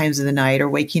all times of the night or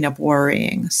waking up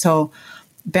worrying. So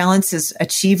balance is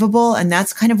achievable, and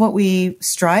that's kind of what we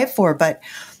strive for. But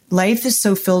life is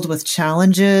so filled with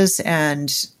challenges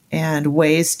and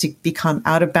ways to become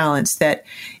out of balance that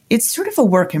it's sort of a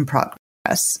work in progress.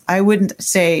 I wouldn't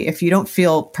say if you don't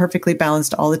feel perfectly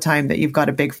balanced all the time that you've got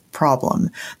a big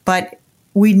problem, but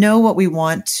we know what we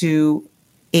want to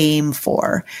aim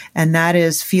for, and that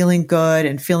is feeling good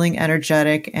and feeling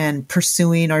energetic and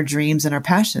pursuing our dreams and our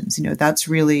passions. That's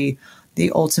really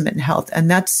the ultimate in health. And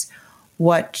that's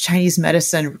what Chinese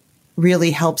medicine really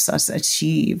helps us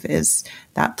achieve, is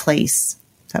that place,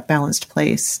 that balanced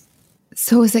place.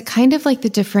 So is it kind of like the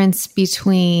difference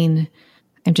between,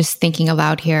 I'm just thinking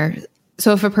aloud here.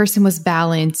 So if a person was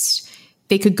balanced,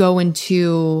 they could go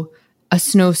into a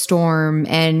snowstorm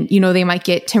and, they might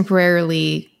get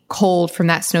temporarily cold from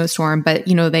that snowstorm, but,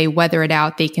 they weather it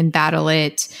out, they can battle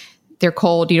it. They're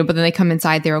cold, but then they come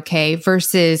inside, they're okay,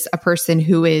 versus a person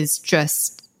who is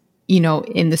just,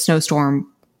 in the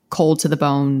snowstorm cold to the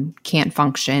bone, can't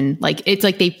function. Like it's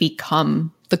like they've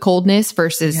become the coldness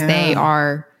versus they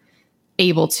are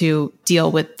able to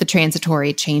deal with the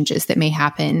transitory changes that may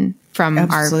happen from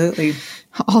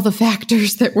all the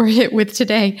factors that we're hit with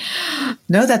today.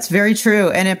 No, that's very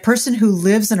true. And a person who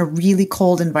lives in a really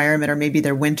cold environment, or maybe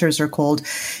their winters are cold,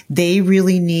 they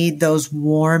really need those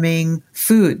warming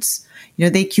foods. You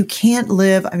know, you can't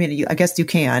live. I mean, I guess you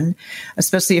can,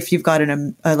 especially if you've got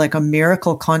like a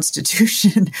miracle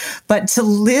constitution. But to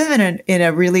live in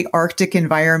a really Arctic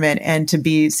environment and to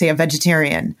be, say, a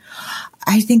vegetarian,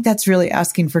 I think that's really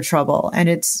asking for trouble. And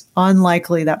it's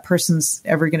unlikely that person's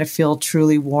ever going to feel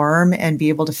truly warm and be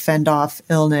able to fend off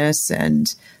illness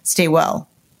and stay well.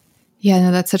 Yeah,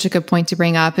 no, that's such a good point to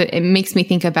bring up. It makes me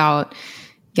think about,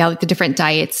 like the different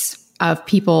diets of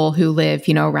people who live,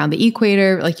 around the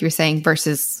equator, like you were saying,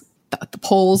 versus the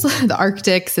poles, the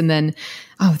Arctics, and then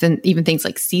even things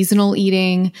like seasonal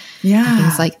eating,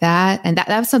 things like that. And that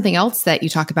was something else that you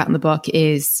talk about in the book,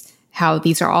 is how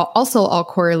these are also all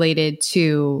correlated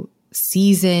to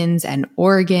seasons and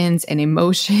organs and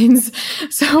emotions.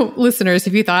 So listeners,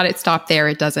 if you thought it stopped there,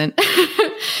 it doesn't.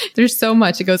 There's so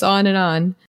much. It goes on and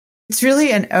on. It's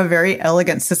really a very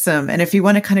elegant system. And if you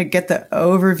want to kind of get the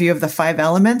overview of the 5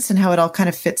 elements and how it all kind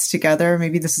of fits together,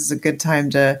 maybe this is a good time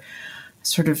to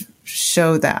sort of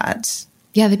show that.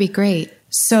 Yeah, that'd be great.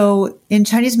 So in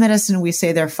Chinese medicine, we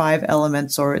say there are 5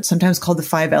 elements, or it's sometimes called the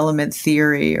 5-element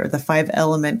theory or the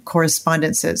 5-element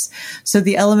correspondences. So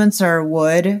the elements are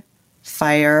wood,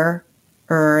 fire,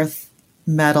 earth,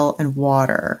 metal, and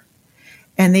water.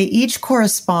 And they each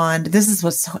correspond. This is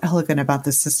what's so elegant about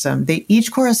the system. They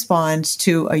each correspond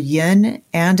to a yin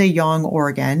and a yang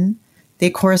organ.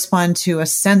 They correspond to a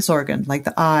sense organ, like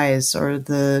the eyes or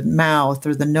the mouth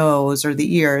or the nose or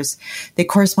the ears. They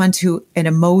correspond to an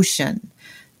emotion,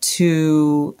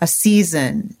 to a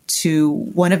season, to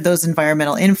one of those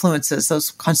environmental influences,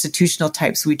 those constitutional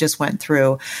types we just went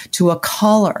through, to a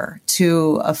color,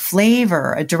 to a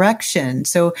flavor, a direction.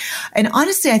 So, and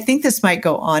honestly, I think this might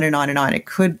go on and on and on. It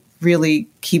could really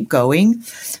keep going.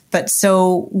 But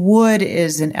so wood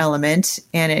is an element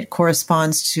and it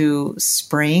corresponds to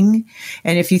spring.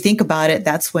 And if you think about it,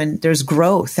 that's when there's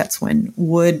growth. That's when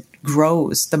wood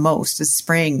grows the most, is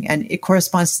spring. And it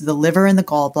corresponds to the liver and the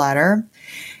gallbladder.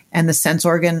 And the sense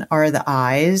organ are the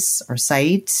eyes, or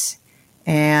sight.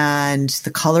 And the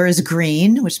color is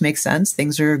green, which makes sense.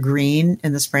 Things are green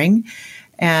in the spring.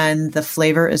 And the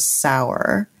flavor is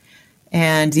sour.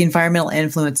 And the environmental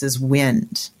influence is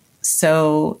wind.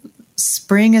 So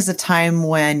spring is a time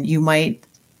when you might,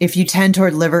 if you tend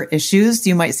toward liver issues,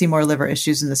 you might see more liver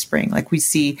issues in the spring. Like we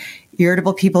see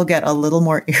irritable people get a little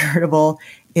more irritable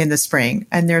in the spring,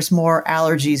 and there's more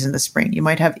allergies in the spring. You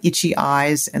might have itchy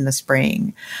eyes in the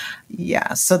spring.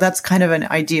 Yeah. So that's kind of an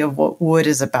idea of what wood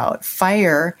is about.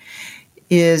 Fire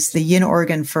is the yin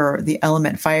organ for the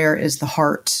element. Fire is the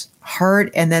heart,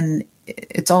 and then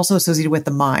it's also associated with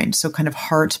the mind. So kind of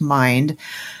heart, mind,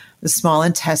 the small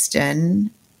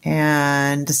intestine,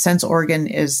 and the sense organ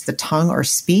is the tongue or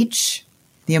speech.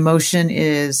 The emotion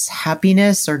is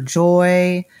happiness or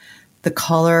joy. The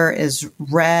color is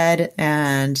red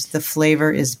and the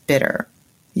flavor is bitter.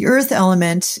 The earth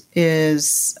element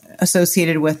is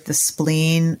associated with the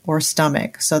spleen or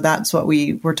stomach. So that's what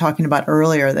we were talking about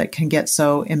earlier, that can get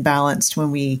so imbalanced when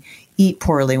we eat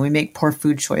poorly, we make poor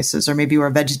food choices, or maybe we're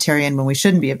a vegetarian when we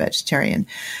shouldn't be a vegetarian.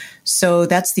 So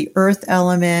that's the earth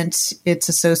element. It's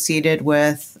associated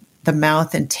with the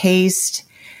mouth and taste,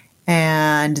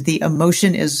 and the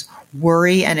emotion is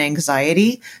worry and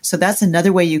anxiety. So that's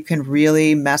another way you can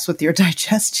really mess with your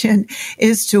digestion,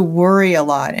 is to worry a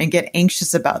lot and get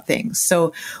anxious about things.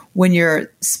 So when your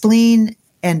spleen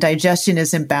and digestion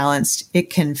is imbalanced, it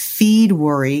can feed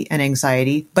worry and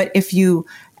anxiety. But if you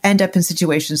end up in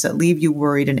situations that leave you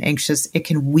worried and anxious, it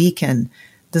can weaken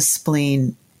the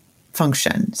spleen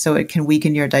function. So it can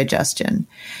weaken your digestion.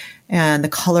 And the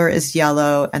color is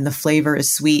yellow and the flavor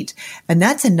is sweet. And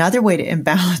that's another way to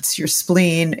imbalance your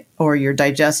spleen or your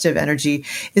digestive energy,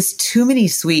 is too many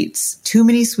sweets. Too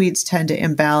many sweets tend to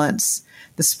imbalance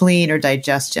the spleen or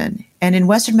digestion. And in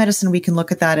Western medicine, we can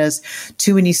look at that as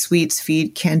too many sweets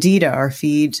feed candida, or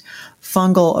feed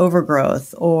fungal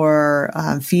overgrowth, or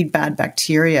feed bad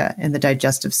bacteria in the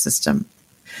digestive system.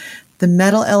 The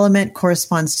metal element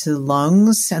corresponds to the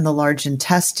lungs and the large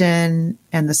intestine,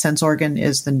 and the sense organ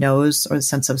is the nose, or the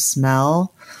sense of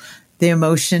smell. The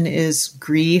emotion is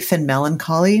grief and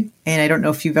melancholy. And I don't know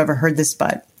if you've ever heard this,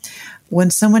 but when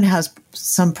someone has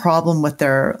some problem with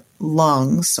their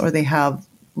lungs, or they have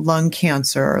lung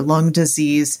cancer or lung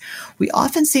disease, we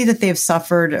often see that they've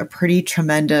suffered a pretty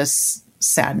tremendous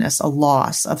sadness, a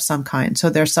loss of some kind. So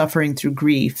they're suffering through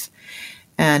grief.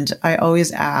 And I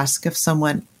always ask if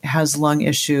someone has lung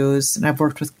issues, and I've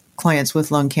worked with clients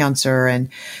with lung cancer, and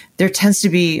there tends to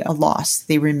be a loss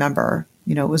they remember.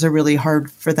 It was really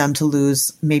hard for them to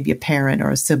lose maybe a parent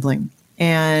or a sibling.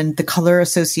 And the color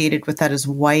associated with that is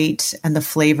white, and the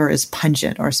flavor is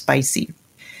pungent or spicy.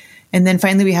 And then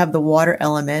finally, we have the water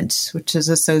element, which is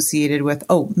associated with,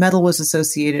 metal was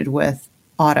associated with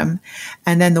autumn.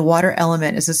 And then the water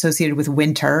element is associated with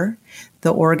winter.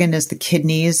 The organ is the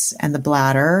kidneys and the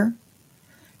bladder.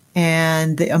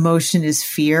 And the emotion is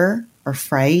fear or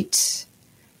fright.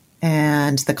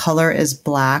 And the color is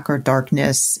black or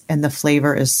darkness. And the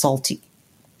flavor is salty.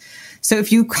 So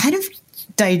if you kind of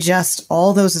digest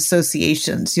all those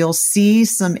associations, you'll see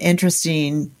some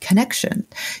interesting connection.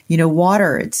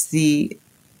 Water, it's the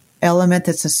element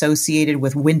that's associated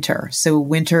with winter. So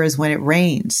winter is when it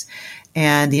rains,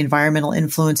 and the environmental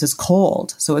influence is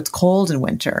cold. So it's cold in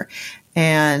winter.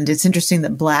 And it's interesting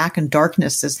that black and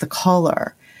darkness is the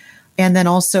color. And then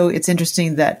also it's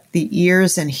interesting that the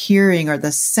ears and hearing are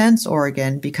the sense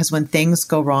organ, because when things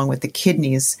go wrong with the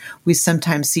kidneys, we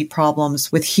sometimes see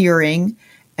problems with hearing.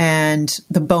 And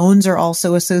the bones are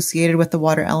also associated with the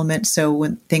water element. So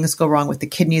when things go wrong with the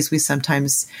kidneys, we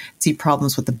sometimes see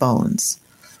problems with the bones.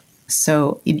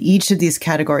 So in each of these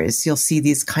categories, you'll see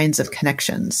these kinds of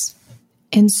connections.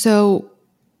 And so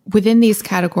within these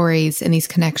categories and these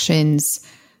connections,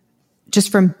 just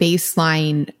from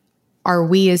baseline, are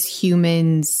we as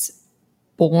humans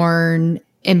born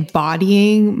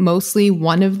embodying mostly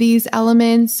one of these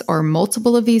elements or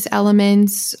multiple of these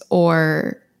elements,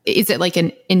 or is it like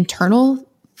an internal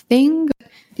thing?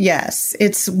 Yes,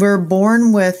 we're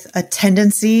born with a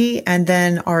tendency, and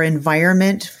then our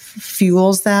environment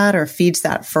fuels that or feeds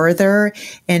that further,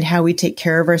 and how we take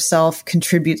care of ourselves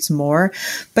contributes more.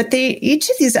 But each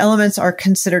of these elements are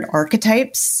considered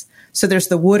archetypes. So there's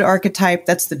the wood archetype.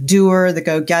 That's the doer, the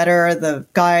go-getter, the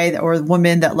guy or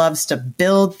woman that loves to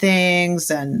build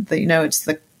things. And, it's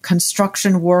the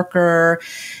construction worker.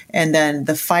 And then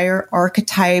the fire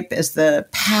archetype is the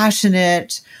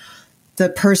passionate, the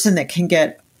person that can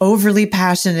get overly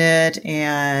passionate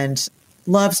and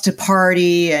loves to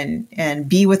party and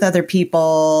be with other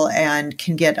people and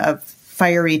can get a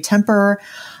fiery temper.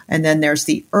 And then there's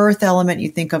the earth element. You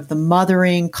think of the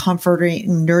mothering,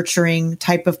 comforting, nurturing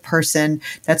type of person.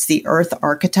 That's the earth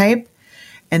archetype.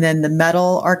 And then the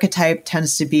metal archetype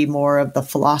tends to be more of the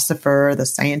philosopher, the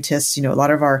scientist. A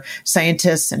lot of our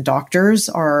scientists and doctors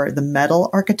are the metal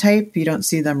archetype. You don't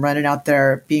see them running out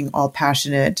there being all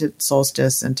passionate at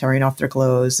solstice and tearing off their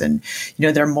clothes. And,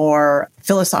 they're more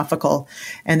philosophical.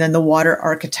 And then the water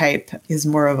archetype is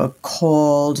more of a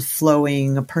cold,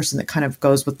 flowing, a person that kind of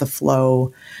goes with the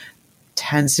flow,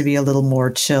 tends to be a little more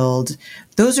chilled.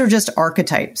 Those are just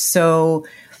archetypes. So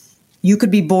you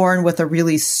could be born with a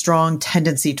really strong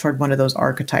tendency toward one of those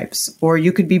archetypes, or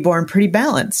you could be born pretty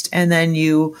balanced. And then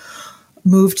you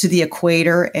move to the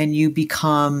equator and you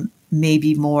become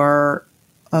maybe more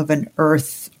of an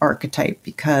earth archetype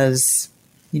because,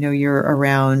 you're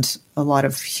around a lot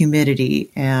of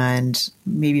humidity and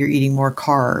maybe you're eating more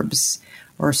carbs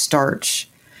or starch.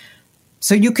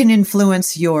 So you can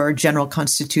influence your general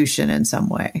constitution in some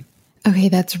way. Okay,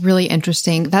 that's really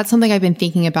interesting. That's something I've been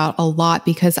thinking about a lot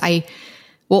because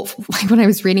when I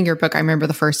was reading your book, I remember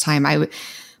the first time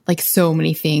so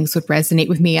many things would resonate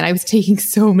with me and I was taking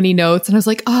so many notes and I was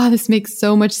like, this makes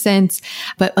so much sense.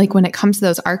 But when it comes to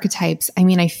those archetypes,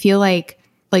 I feel like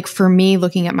for me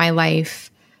looking at my life,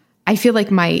 I feel like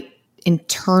my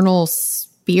internal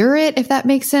spirit, if that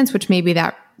makes sense, which maybe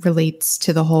that relates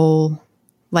to the whole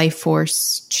life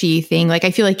force chi thing. I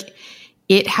feel like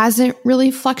it hasn't really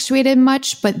fluctuated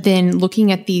much, but then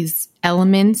looking at these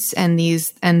elements and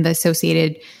the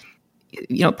associated,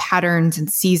 patterns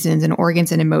and seasons and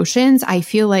organs and emotions, I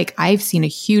feel like I've seen a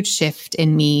huge shift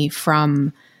in me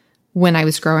from when I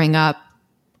was growing up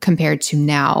compared to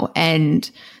now. And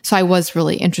so I was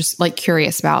really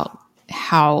curious about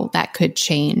how that could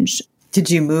change. Did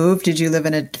you move? Did you live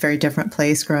in a very different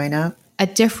place growing up? A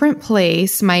different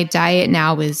place. My diet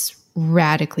now is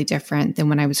radically different than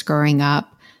when I was growing up.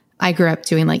 I grew up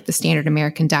doing the standard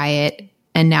American diet,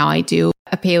 and now I do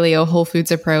a paleo whole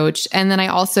foods approach. And then I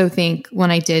also think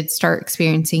when I did start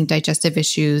experiencing digestive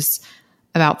issues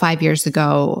about 5 years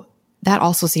ago, that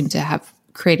also seemed to have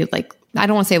created I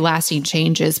don't want to say lasting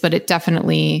changes, but it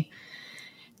definitely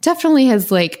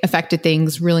has affected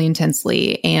things really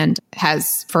intensely and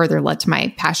has further led to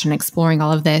my passion exploring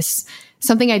all of this.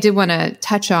 Something I did want to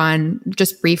touch on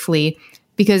just briefly,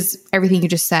 because everything you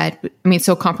just said, it's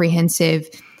so comprehensive.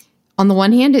 on the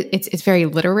one hand, it's very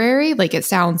literary. Like it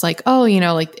sounds like, oh,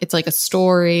 like it's like a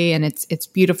story and it's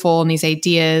beautiful and these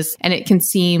ideas, and it can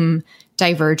seem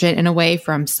divergent in a way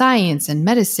from science and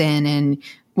medicine and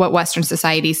what Western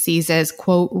society sees as,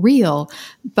 quote, real.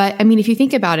 But I mean, if you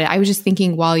think about it, I was just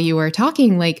thinking while you were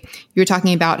talking, like you were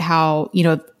talking about how,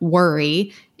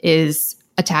 worry is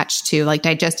attached to like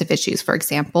digestive issues, for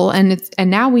example. And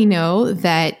now we know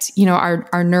that,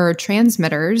 our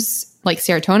neurotransmitters, like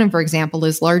serotonin, for example,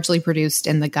 is largely produced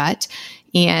in the gut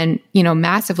and,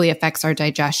 massively affects our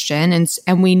digestion.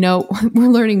 And we know we're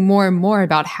learning more and more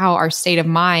about how our state of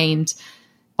mind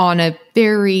on a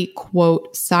very,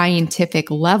 quote,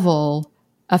 scientific level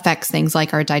affects things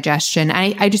like our digestion.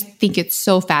 I just think it's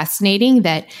so fascinating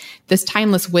that this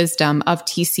timeless wisdom of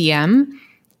TCM,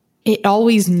 it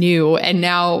always knew.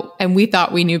 And we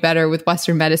thought we knew better with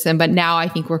Western medicine, but now I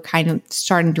think we're kind of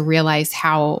starting to realize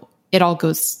how it all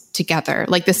goes together.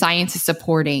 Like the science is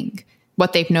supporting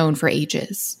what they've known for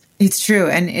ages. It's true.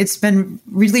 And it's been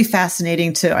really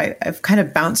fascinating I've kind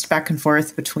of bounced back and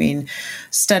forth between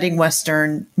studying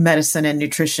Western medicine and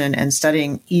nutrition and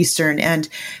studying Eastern. And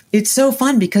it's so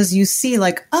fun because you see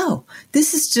like, oh,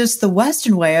 this is just the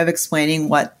Western way of explaining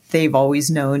what they've always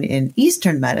known in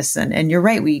Eastern medicine. And you're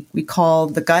right. We call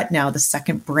the gut now the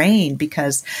second brain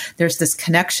because there's this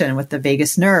connection with the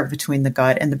vagus nerve between the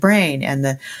gut and the brain, and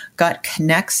the gut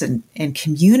connects and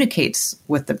communicates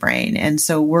with the brain. And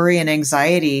so worry and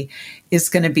anxiety is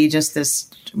going to be just this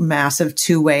massive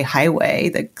two-way highway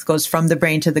that goes from the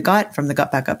brain to the gut, from the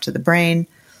gut back up to the brain.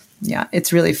 Yeah,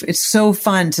 it's so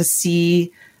fun to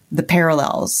see the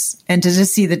parallels and to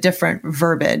just see the different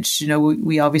verbiage.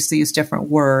 We obviously use different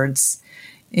words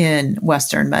in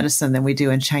Western medicine than we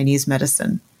do in Chinese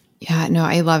medicine. Yeah, no,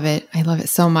 I love it. I love it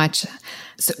so much.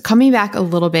 So coming back a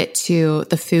little bit to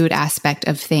the food aspect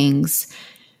of things.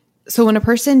 So when a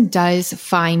person does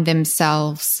find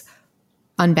themselves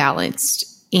unbalanced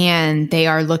and they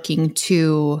are looking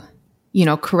to,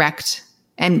 correct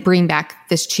and bring back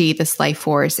this chi, this life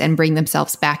force, and bring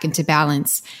themselves back into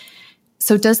balance,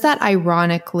 so does that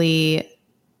ironically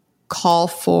call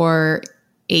for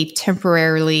a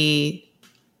temporarily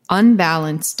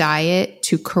unbalanced diet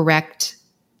to correct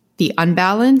the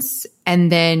unbalance,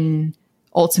 and then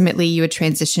ultimately you would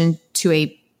transition to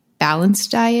a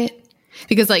balanced diet?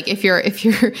 Because like if you're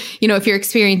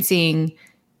experiencing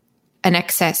an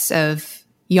excess of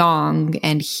yang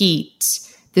and heat,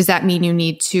 does that mean you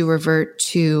need to revert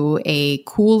to a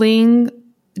cooling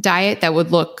diet that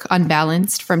would look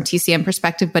unbalanced from TCM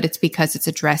perspective, but it's because it's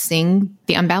addressing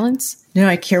the unbalance? No,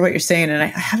 I hear what you're saying, and I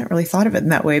haven't really thought of it in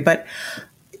that way, but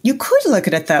you could look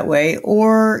at it that way,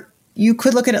 or you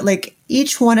could look at it like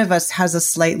each one of us has a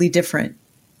slightly different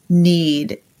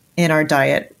need in our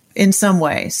diet in some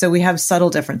way. So we have subtle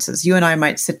differences. You and I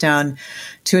might sit down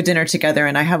to a dinner together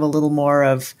and I have a little more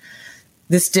of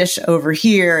this dish over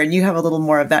here and you have a little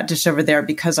more of that dish over there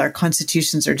because our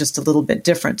constitutions are just a little bit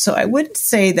different. So I wouldn't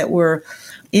say that we're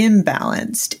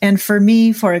imbalanced. And for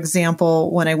me, for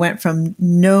example, when I went from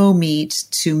no meat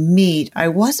to meat, I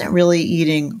wasn't really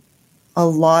eating a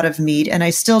lot of meat. And I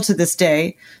still to this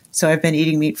day, so I've been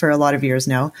eating meat for a lot of years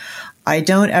now, I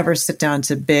don't ever sit down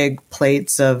to big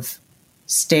plates of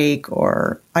steak,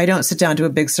 or I don't sit down to a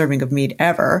big serving of meat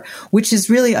ever, which is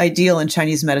really ideal in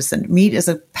Chinese medicine. Meat is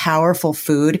a powerful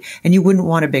food and you wouldn't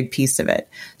want a big piece of it.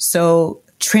 So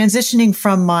transitioning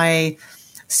from my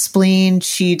spleen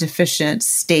qi deficient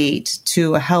state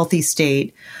to a healthy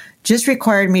state just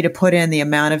required me to put in the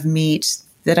amount of meat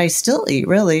that I still eat,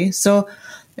 really. So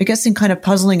I guess in kind of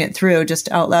puzzling it through just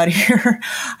out loud here,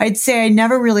 I'd say I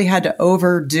never really had to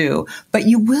overdo, but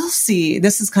you will see,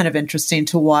 this is kind of interesting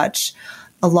to watch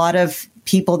a lot of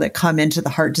people that come into the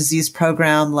heart disease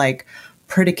program, like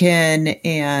Pritikin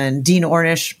and Dean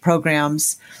Ornish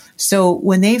programs. So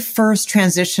when they first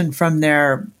transition from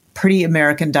their pretty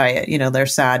American diet, their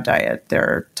SAD diet, there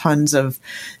are tons of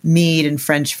meat and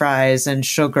French fries and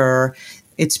sugar.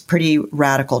 It's pretty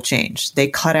radical change. They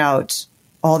cut out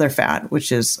all their fat,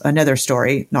 which is another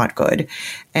story, not good.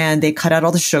 And they cut out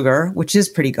all the sugar, which is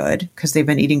pretty good because they've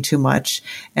been eating too much,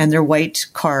 and their white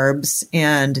carbs,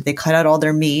 and they cut out all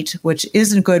their meat, which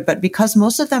isn't good. But because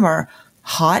most of them are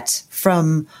hot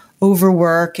from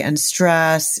overwork and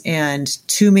stress and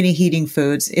too many heating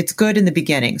foods, it's good in the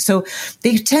beginning. So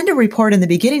they tend to report in the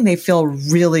beginning they feel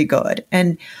really good.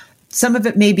 And some of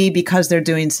it may be because they're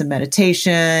doing some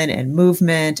meditation and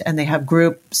movement and they have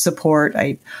group support.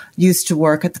 I used to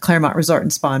work at the Claremont Resort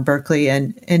and Spa in Berkeley,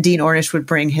 and Dean Ornish would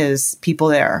bring his people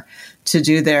there to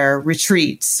do their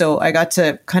retreats. So I got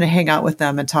to kind of hang out with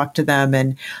them and talk to them.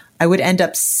 And I would end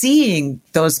up seeing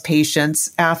those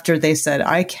patients after they said,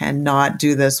 I cannot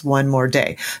do this one more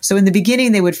day. So in the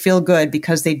beginning, they would feel good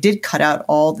because they did cut out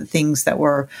all the things that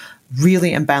were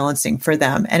really imbalancing for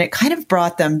them. And it kind of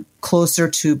brought them closer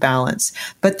to balance.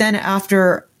 But then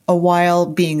after a while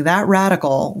being that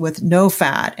radical with no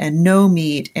fat and no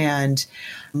meat and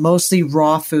mostly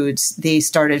raw foods, they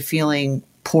started feeling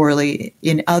poorly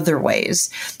in other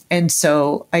ways. And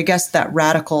so I guess that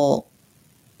radical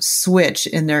switch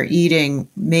in their eating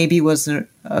maybe was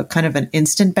a kind of an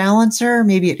instant balancer.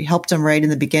 Maybe it helped them right in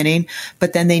the beginning,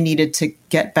 but then they needed to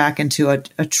get back into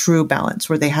a true balance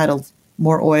where they had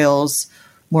more oils,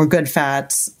 more good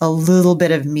fats, a little bit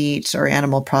of meat or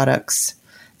animal products,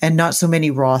 and not so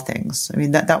many raw things. I mean,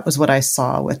 that was what I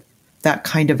saw with that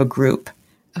kind of a group.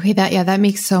 Okay, that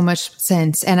makes so much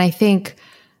sense. And I think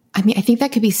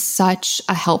that could be such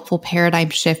a helpful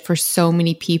paradigm shift for so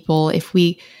many people if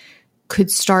we could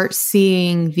start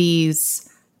seeing these,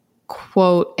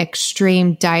 quote,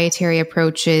 extreme dietary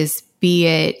approaches, be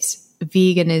it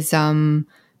veganism,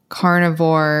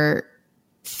 carnivore,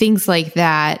 things like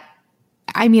that.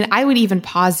 I mean, I would even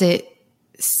posit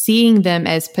seeing them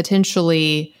as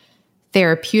potentially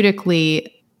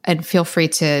therapeutically, and feel free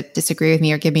to disagree with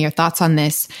me or give me your thoughts on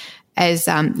this, as,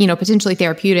 potentially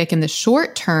therapeutic in the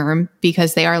short term,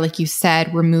 because they are, like you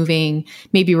said, removing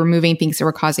things that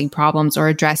were causing problems or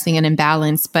addressing an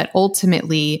imbalance. But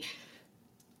ultimately,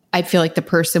 I feel like the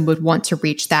person would want to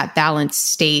reach that balanced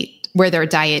state where their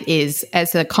diet is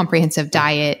as a comprehensive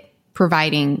diet,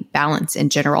 providing balance in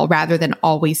general, rather than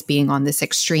always being on this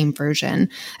extreme version.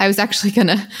 I was actually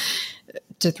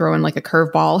to throw in like a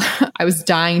curveball. I was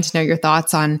dying to know your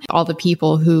thoughts on all the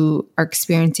people who are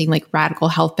experiencing like radical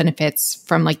health benefits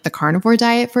from like the carnivore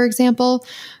diet, for example.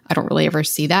 I don't really ever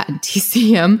see that in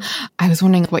TCM. I was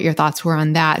wondering what your thoughts were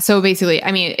on that. So basically,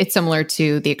 I mean, it's similar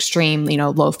to the extreme,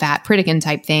 low fat Pritikin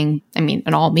type thing. I mean,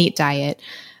 an all meat diet.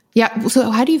 Yeah.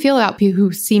 So how do you feel about people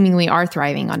who seemingly are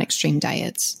thriving on extreme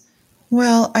diets?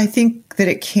 Well, I think that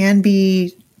it can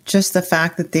be just the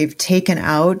fact that they've taken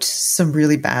out some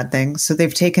really bad things. So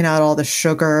they've taken out all the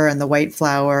sugar and the white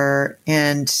flour,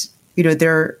 and,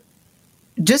 they're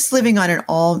just living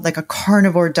on like a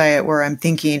carnivore diet where I'm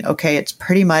thinking, okay, it's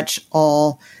pretty much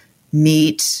all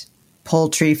meat,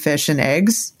 poultry, fish, and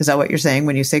eggs. Is that what you're saying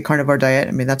when you say carnivore diet?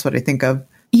 I mean, that's what I think of.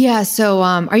 Yeah. So,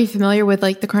 are you familiar with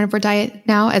like the carnivore diet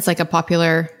now as like a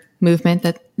popular movement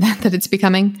that it's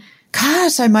becoming?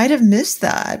 Gosh, I might have missed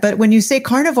that. But when you say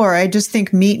carnivore, I just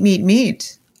think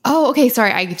meat. Oh, okay.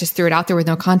 Sorry. I just threw it out there with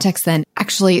no context then.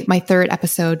 Actually, my third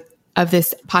episode of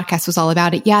this podcast was all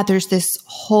about it. Yeah, there's this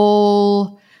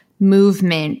whole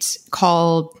movement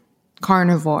called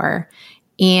carnivore,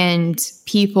 and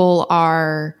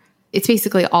it's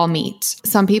basically all meat.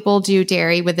 Some people do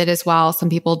dairy with it as well. Some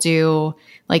people do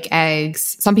like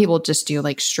eggs. Some people just do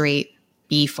like straight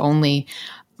beef only.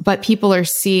 But people are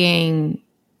seeing,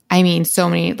 so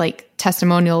many like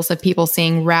testimonials of people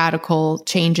seeing radical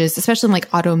changes, especially in like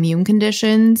autoimmune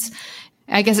conditions.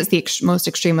 I guess it's the most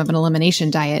extreme of an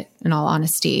elimination diet, in all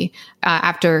honesty.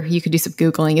 After you could do some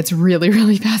Googling, it's really,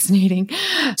 really fascinating.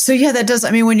 So yeah, that does.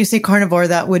 When you say carnivore,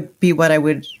 that would be what I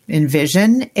would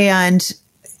envision. And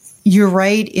you're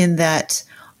right in that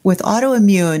with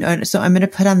autoimmune, so I'm going to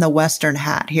put on the Western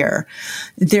hat here.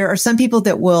 There are some people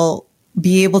that will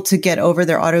be able to get over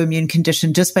their autoimmune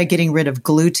condition just by getting rid of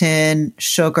gluten,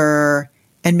 sugar,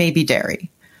 and maybe dairy.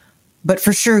 But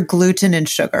for sure, gluten and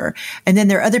sugar. And then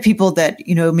there are other people that,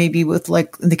 maybe with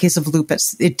like in the case of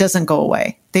lupus, it doesn't go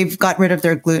away. They've got rid of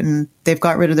their gluten. They've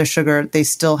got rid of their sugar. They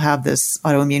still have this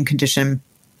autoimmune condition.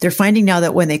 They're finding now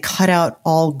that when they cut out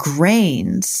all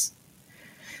grains,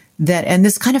 and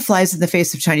this kind of flies in the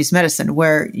face of Chinese medicine,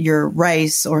 where your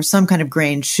rice or some kind of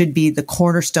grain should be the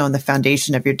cornerstone, the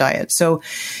foundation of your diet. So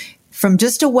from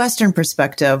just a Western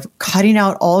perspective, cutting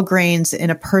out all grains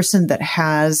in a person that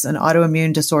has an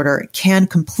autoimmune disorder can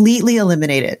completely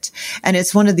eliminate it. And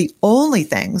it's one of the only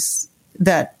things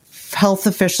that health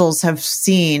officials have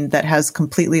seen that has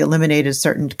completely eliminated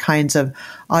certain kinds of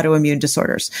autoimmune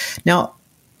disorders. Now,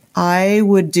 I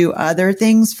would do other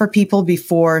things for people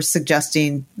before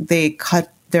suggesting they cut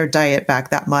their diet back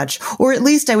that much. Or at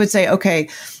least I would say, okay,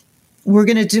 we're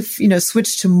going to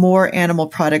switch to more animal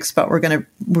products, but we're going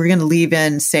to leave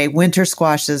in, say, winter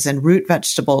squashes and root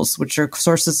vegetables, which are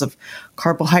sources of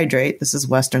carbohydrate. This is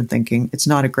Western thinking. It's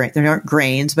not a grain. They aren't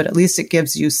grains, but at least it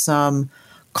gives you some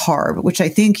carb, which I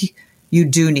think you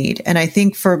do need. And I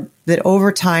think that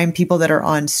over time, people that are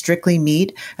on strictly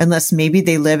meat, unless maybe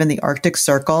they live in the Arctic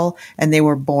Circle and they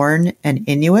were born an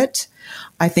Inuit,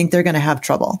 I think they're going to have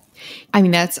trouble.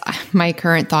 That's my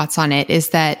current thoughts on it, is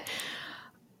that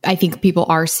I think people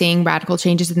are seeing radical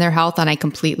changes in their health, and I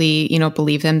completely,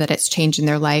 believe them that it's changing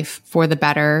their life for the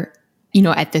better,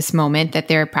 at this moment that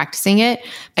they're practicing it.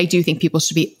 I do think people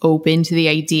should be open to the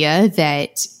idea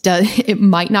that it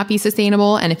might not be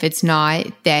sustainable. And if it's not,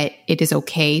 that it is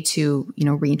okay to,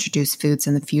 reintroduce foods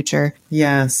in the future.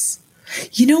 Yes.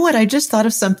 You know what? I just thought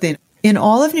of something. In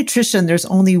all of nutrition, there's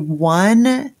only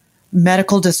one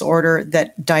medical disorder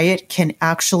that diet can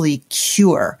actually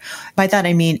cure. By that,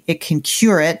 I mean, it can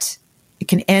cure it, it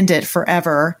can end it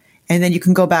forever, and then you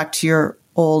can go back to your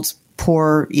old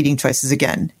poor eating choices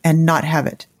again and not have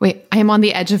it. Wait, I am on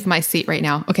the edge of my seat right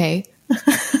now. Okay.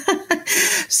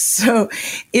 So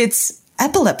it's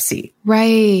epilepsy.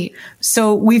 Right.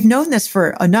 So we've known this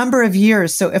for a number of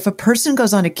years. So if a person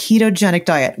goes on a ketogenic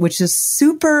diet, which is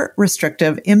super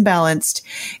restrictive, imbalanced,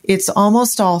 it's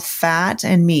almost all fat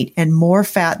and meat and more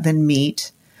fat than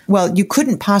meat. Well, you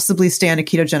couldn't possibly stay on a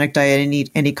ketogenic diet and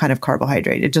eat any kind of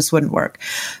carbohydrate. It just wouldn't work.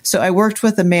 So I worked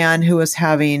with a man who was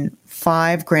having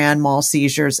 5 grand mal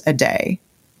seizures a day,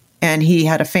 and he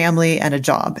had a family and a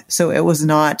job. So it was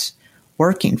not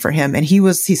working for him. And he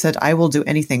said, I will do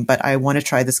anything, but I want to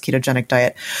try this ketogenic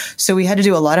diet. So we had to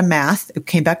do a lot of math. It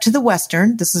came back to the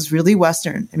Western. This is really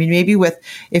Western. I mean, maybe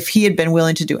if he had been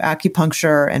willing to do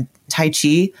acupuncture and Tai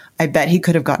Chi, I bet he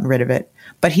could have gotten rid of it.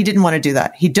 But he didn't want to do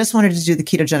that. He just wanted to do the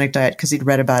ketogenic diet because he'd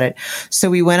read about it.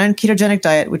 So we went on ketogenic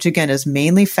diet, which again is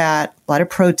mainly fat, a lot of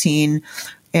protein,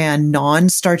 and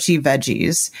non-starchy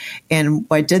veggies. And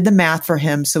I did the math for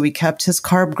him. So we kept his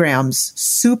carb grams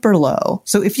super low.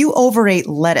 So if you overate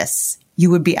lettuce, you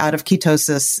would be out of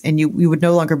ketosis and you would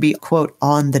no longer be, quote,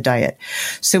 on the diet.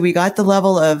 So we got the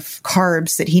level of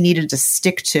carbs that he needed to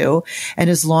stick to. And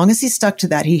as long as he stuck to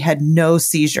that, he had no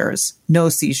seizures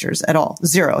at all.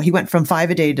 0. He went from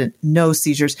 5 a day to no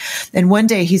seizures. And one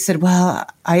day he said, well,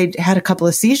 I had a couple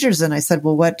of seizures. And I said,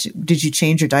 well, what did you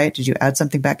change your diet? Did you add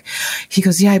something back? He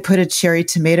goes, yeah, I put a cherry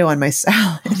tomato on my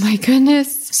salad. Oh my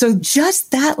goodness. So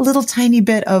just that little tiny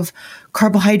bit of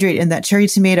carbohydrate in that cherry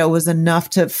tomato was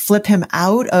enough to flip him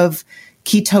out of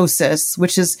ketosis,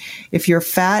 which is if your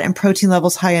fat and protein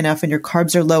levels high enough and your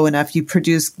carbs are low enough, you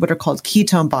produce what are called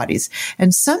ketone bodies.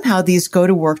 And somehow these go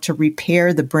to work to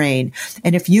repair the brain.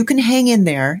 And if you can hang in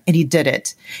there, and he did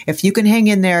it, if you can hang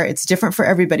in there, it's different for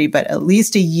everybody, but at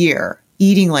least a year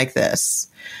eating like this,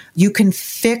 you can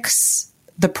fix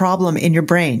the problem in your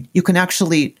brain. You can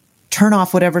actually turn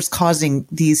off whatever's causing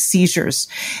these seizures.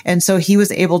 And so he was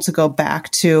able to go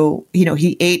back to,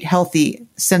 he ate healthy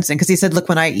since then. Because he said, look,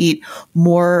 when I eat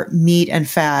more meat and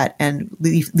fat and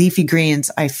leafy greens,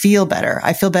 I feel better.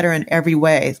 I feel better in every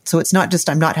way. So it's not just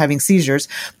I'm not having seizures,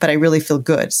 but I really feel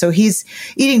good. So he's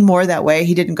eating more that way.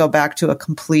 He didn't go back to a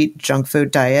complete junk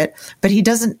food diet, but he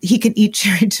can eat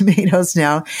cherry tomatoes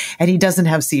now and he doesn't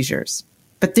have seizures.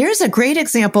 But there's a great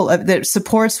example that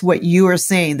supports what you are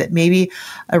saying, that maybe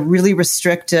a really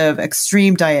restrictive,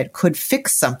 extreme diet could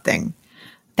fix something.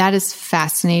 That is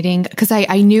fascinating because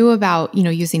I knew about,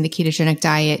 using the ketogenic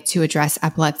diet to address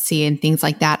epilepsy and things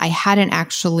like that. I hadn't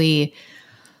actually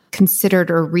considered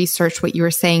or researched what you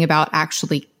were saying about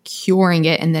actually curing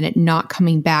it and then it not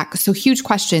coming back. So huge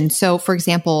question. So for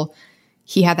example,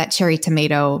 he had that cherry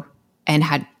tomato and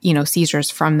had, seizures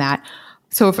from that.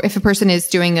 So if a person is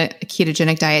doing a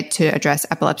ketogenic diet to address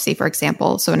epilepsy, for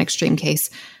example, so an extreme case,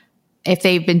 if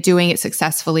they've been doing it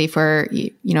successfully for,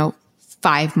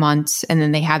 5 months and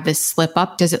then they have this slip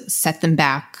up, does it set them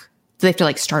back? Do they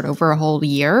have to start over a whole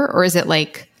year? Or is it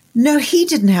like... No, he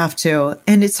didn't have to.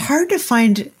 And it's hard to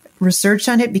find research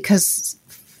on it because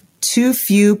too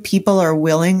few people are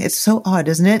willing. It's so odd,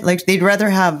 isn't it? They'd rather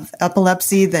have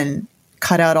epilepsy than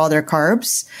cut out all their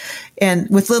carbs. And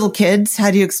with little kids,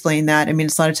 how do you explain that? I mean,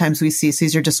 it's a lot of times we see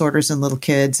seizure disorders in little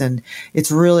kids and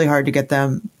it's really hard to get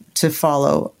them to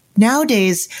follow.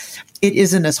 Nowadays, it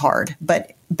isn't as hard,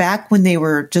 but back when they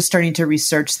were just starting to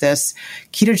research this,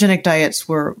 ketogenic diets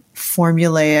were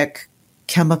formulaic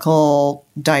chemical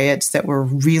diets that were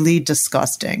really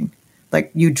disgusting.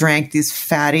 You drank these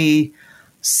fatty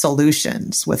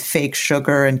solutions with fake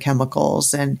sugar and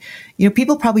chemicals. And,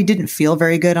 people probably didn't feel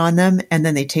very good on them and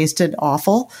then they tasted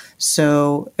awful.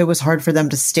 So it was hard for them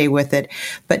to stay with it.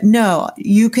 But no,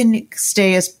 you can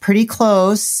stay as pretty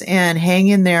close and hang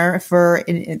in there for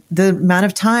the amount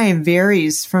of time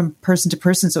varies from person to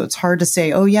person. So it's hard to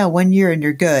say, oh yeah, 1 year and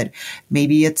you're good.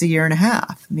 Maybe it's a year and a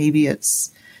half. Maybe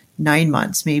it's 9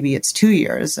 months. Maybe it's 2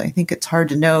 years. I think it's hard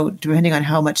to know depending on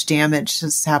how much damage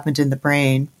has happened in the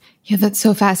brain. Yeah, that's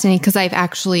so fascinating because I've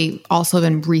actually also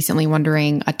been recently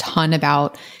wondering a ton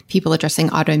about people addressing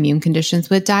autoimmune conditions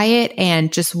with diet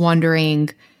and just wondering,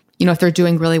 if they're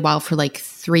doing really well for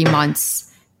 3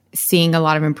 months, seeing a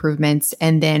lot of improvements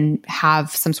and then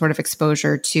have some sort of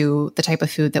exposure to the type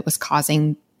of food that was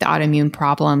causing the autoimmune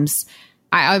problems.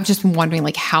 I'm just wondering,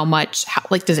 like, how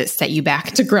does it set you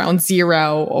back to ground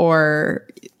zero or,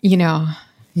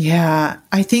 Yeah,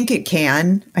 I think it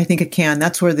can.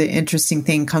 That's where the interesting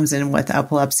thing comes in with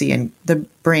epilepsy and the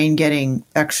brain getting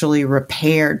actually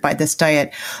repaired by this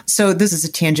diet. So this is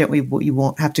a tangent you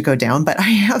won't have to go down, but I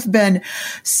have been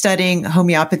studying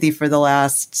homeopathy for the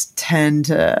last 10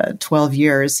 to 12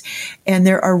 years. And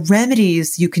there are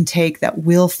remedies you can take that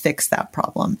will fix that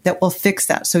problem, that will fix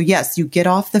that. So yes, you get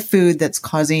off the food that's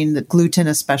causing the gluten,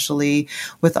 especially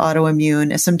with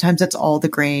autoimmune. Sometimes it's all the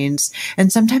grains.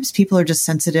 And sometimes people are just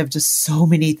sensitive to so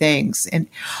many things. And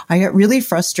I get really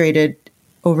frustrated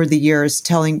over the years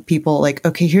telling people, like,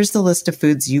 okay, here's the list of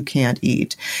foods you can't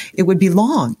eat. It would be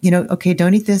long, okay,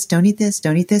 don't eat this, don't eat this,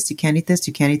 don't eat this, you can't eat this,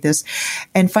 you can't eat this.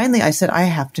 And finally I said, I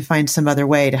have to find some other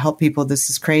way to help people. This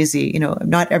is crazy.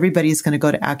 Not everybody's going to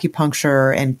go to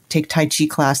acupuncture and take Tai Chi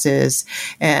classes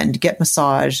and get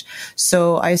massage.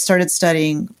 So I started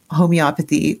studying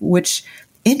homeopathy, which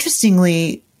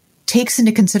interestingly takes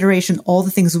into consideration all the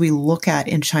things we look at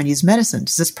in Chinese medicine.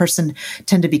 Does this person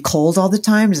tend to be cold all the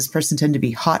time? Does this person tend to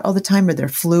be hot all the time? Are there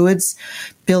fluids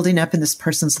building up in this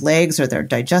person's legs or their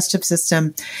digestive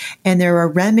system? And there are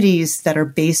remedies that are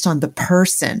based on the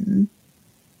person.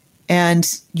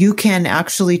 And you can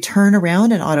actually turn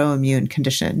around an autoimmune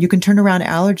condition. You can turn around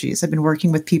allergies. I've been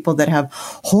working with people that have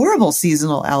horrible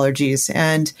seasonal allergies.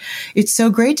 And it's so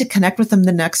great to connect with them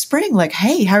the next spring. Like,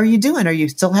 hey, how are you doing? Are you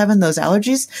still having those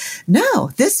allergies? No,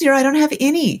 this year I don't have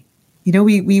any.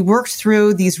 We worked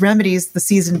through these remedies the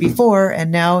season before, and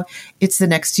now it's the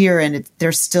next year and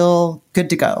they're still good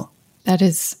to go.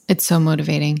 It's so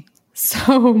motivating.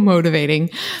 So motivating.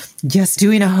 Yes,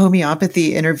 doing a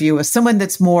homeopathy interview with someone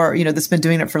that's more, that's been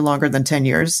doing it for longer than 10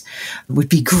 years would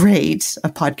be great. A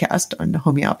podcast on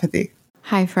homeopathy.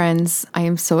 Hi, friends. I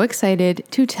am so excited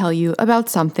to tell you about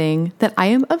something that I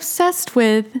am obsessed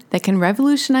with that can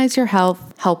revolutionize your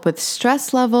health, help with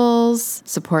stress levels,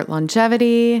 support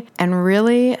longevity, and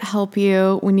really help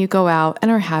you when you go out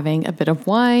and are having a bit of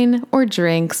wine or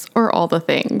drinks or all the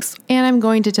things. And I'm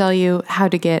going to tell you how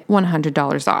to get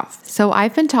 $100 off. So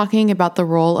I've been talking about the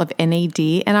role of NAD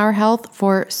in our health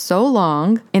for so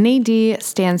long. NAD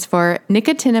stands for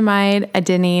nicotinamide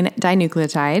adenine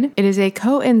dinucleotide. It is a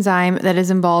coenzyme that is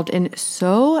involved in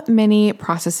so many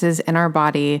processes in our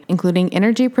body, including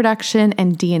energy production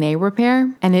and DNA repair.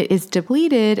 And it is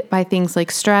depleted by things like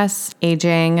stress,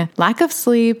 aging, lack of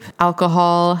sleep,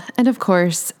 alcohol, and of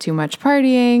course, too much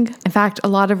partying. In fact, a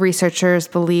lot of researchers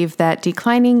believe that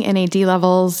declining NAD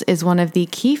levels is one of the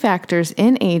key factors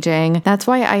in aging. That's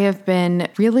why I have been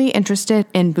really interested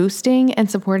in boosting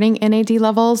and supporting NAD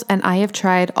levels, and I have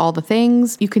tried all the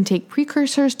things. You can take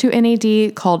precursors to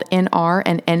NAD called NR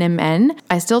and NMN.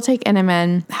 I still take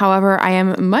NMN. However, I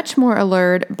am much more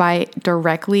allured by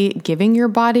directly giving your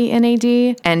body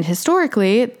NAD. And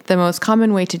historically, the most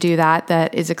common way to do that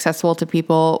is accessible to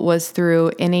people was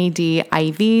through NAD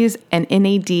IVs and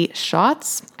NAD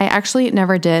shots. I actually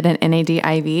never did an NAD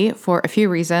IV for a few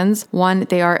reasons. One,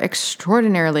 they are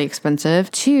extraordinarily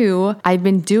expensive. Two, I've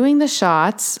been doing the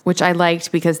shots, which I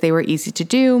liked because they were easy to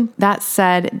do. That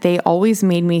said, they always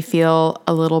made me feel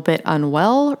a little bit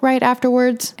unwell right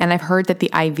afterwards. And I've heard that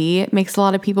the IV makes a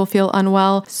lot of people feel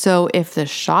unwell. So if the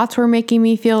shots were making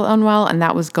me feel unwell and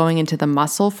that was going into the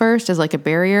muscle first as like a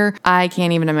barrier, I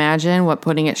can't even imagine what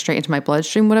putting it straight into my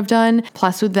bloodstream would have done.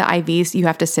 Plus with the IVs, you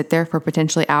have to sit there for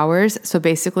potentially hours. So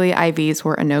basically IVs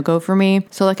were a no-go for me.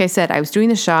 So like I said, I was doing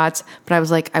the shots, but I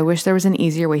was like, I wish there was an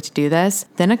easier way to do this.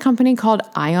 Then a company called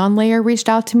Ion Layer reached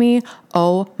out to me.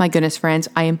 Oh my goodness, friends,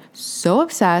 I am so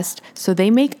obsessed. So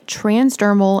they make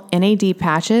transdermal NAD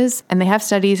patches, and they have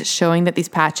studies showing that these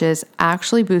patches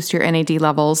actually boost your NAD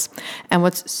levels. And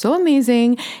what's so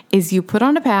amazing is you put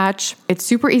on a patch. It's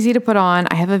super easy to put on.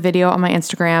 I have a video on my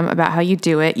Instagram about how you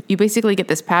do it. You basically get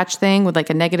this patch thing with like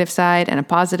a negative side and a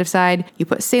positive side. You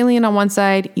put saline on one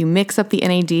side, you mix up the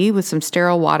NAD with some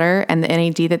sterile water and the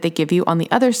NAD that they give you on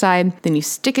the other side. Then you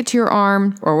stick it to your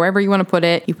arm or wherever you want to put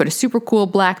it. You put a super cool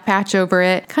black patch over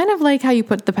it, kind of like how you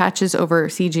put the patches over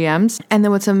CGMs. And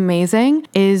then what's amazing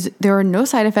is there are no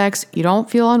side effects. You don't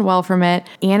feel unwell from it,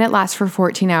 and it lasts for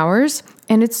 14 hours.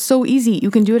 And it's so easy. You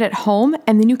can do it at home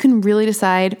and then you can really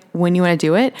decide when you want to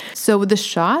do it. So with the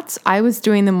shots, I was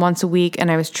doing them once a week and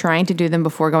I was trying to do them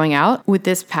before going out. With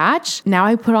this patch, now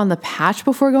I put on the patch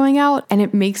before going out and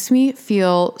it makes me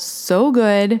feel so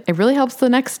good. It really helps the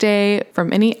next day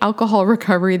from any alcohol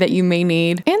recovery that you may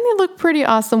need. And they look pretty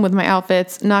awesome with my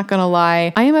outfits, not gonna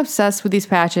lie. I am obsessed with these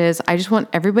patches. I just want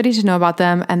everybody to know about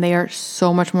them and they are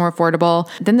so much more affordable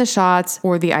than the shots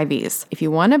or the IVs. If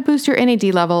you want to boost your NAD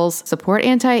levels, support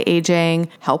anti-aging,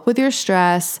 help with your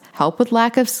stress, help with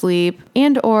lack of sleep,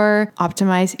 and or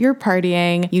optimize your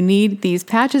partying, you need these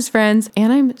patches, friends.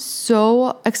 And I'm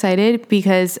so excited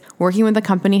because working with the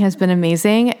company has been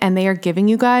amazing and they are giving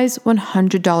you guys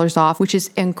 $100 off, which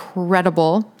is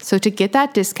incredible. So to get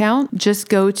that discount, just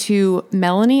go to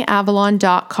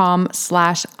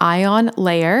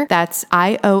melanieavalon.com/ionlayer. That's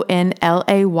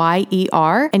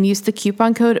IONLAYER and use the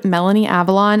coupon code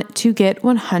MelanieAvalon to get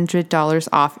 $100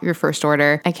 off your first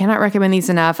order. I cannot recommend these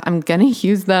enough. I'm gonna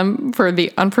use them for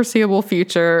the unforeseeable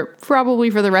future, probably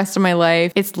for the rest of my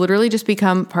life. It's literally just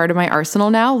become part of my arsenal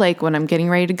now. Like when I'm getting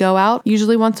ready to go out,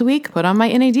 usually once a week, put on my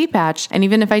NAD patch. And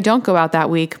even if I don't go out that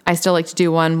week, I still like to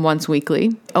do one once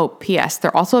weekly. Oh, P.S.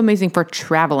 They're also amazing for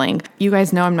traveling. You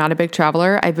guys know I'm not a big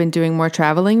traveler. I've been doing more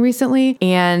traveling recently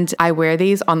and I wear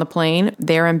these on the plane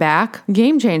there and back.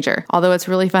 Game changer. Although it's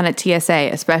really fun at TSA,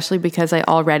 especially because I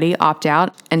already opt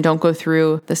out and don't go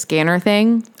through the scanner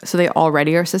thing. So they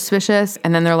already are suspicious.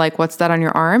 And then they're like, what's that on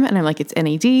your arm? And I'm like, it's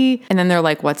NAD. And then they're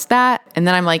like, what's that? And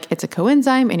then I'm like, it's a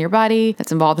coenzyme in your body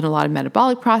that's involved in a lot of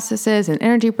metabolic processes and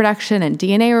energy production and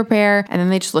DNA repair. And then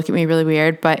they just look at me really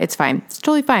weird, but it's fine. It's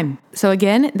totally fine. So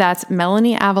again, that's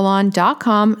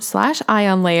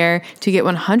melanieavalon.com/ionlayer to get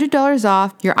 $100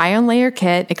 off your Ion Layer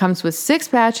kit. It comes with 6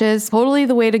 patches, totally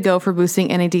the way to go for boosting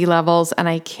NAD levels. And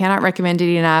I cannot recommend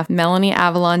it enough.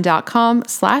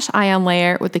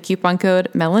 melanieavalon.com/ionlayer with the coupon code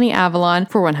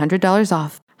MelanieAvalon for $100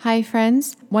 off. Hi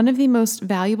friends, one of the most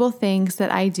valuable things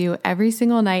that I do every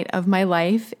single night of my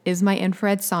life is my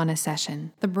infrared sauna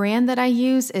session. The brand that I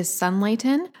use is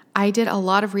Sunlighten. I did a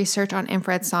lot of research on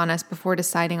infrared saunas before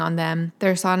deciding on them.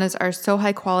 Their saunas are so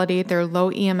high quality, they're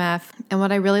low EMF, and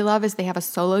what I really love is they have a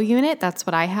solo unit. That's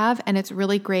what I have, and it's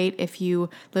really great if you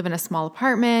live in a small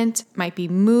apartment, might be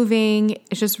moving.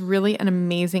 It's just really an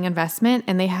amazing investment,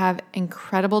 and they have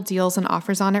incredible deals and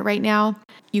offers on it right now.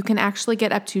 You can actually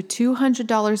get up to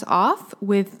 $200 off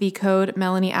with the code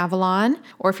MelanieAvalon,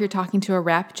 or if you're talking to a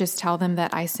rep, just tell them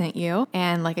that I sent you.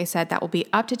 And like I said, that will be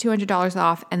up to $200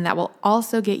 off, and that will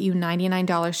also get you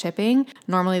 $99 shipping.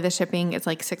 Normally the shipping is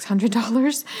like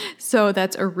 $600. So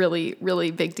that's a really, really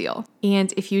big deal.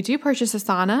 And if you do purchase a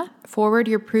sauna, forward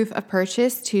your proof of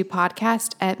purchase to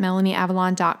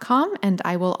podcast@melanieavalon.com. And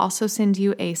I will also send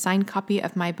you a signed copy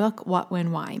of my book, What,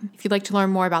 When, Why. If you'd like to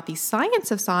learn more about the science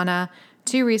of sauna,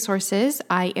 2 resources.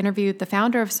 I interviewed the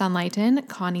founder of Sunlighten,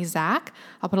 Connie Zach.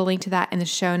 I'll put a link to that in the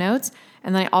show notes.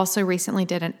 And then I also recently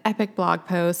did an epic blog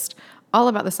post all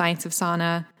about the science of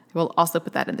sauna. I will also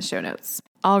put that in the show notes.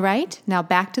 All right, now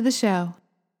back to the show.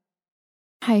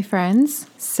 Hi friends.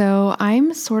 So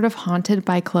I'm sort of haunted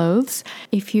by clothes.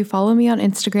 If you follow me on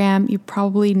Instagram, you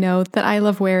probably know that I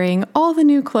love wearing all the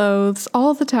new clothes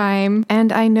all the time.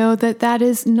 And I know that that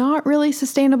is not really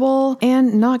sustainable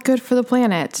and not good for the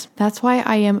planet. That's why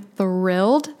I am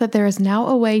thrilled that there is now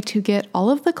a way to get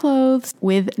all of the clothes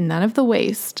with none of the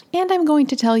waste. And I'm going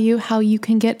to tell you how you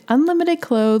can get unlimited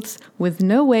clothes with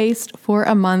no waste for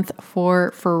a month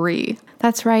for free.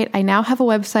 That's right, I now have a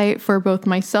website for both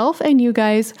myself and you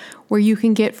guys where you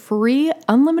can get free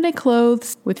unlimited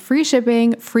clothes with free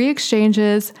shipping, free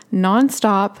exchanges,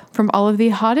 nonstop from all of the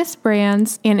hottest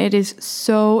brands, and it is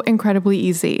so incredibly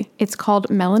easy. It's called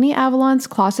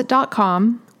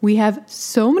MelanieAvalonsCloset.com. We have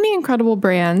so many incredible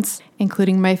brands,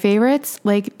 including my favorites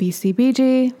like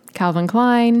BCBG, Calvin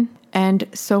Klein, and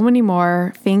so many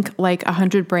more. Think like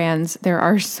 100 brands. There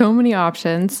are so many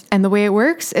options. And the way it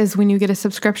works is when you get a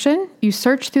subscription, you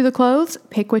search through the clothes,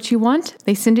 pick what you want.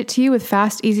 They send it to you with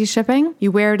fast, easy shipping.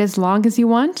 You wear it as long as you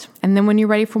want. And then when you're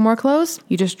ready for more clothes,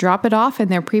 you just drop it off in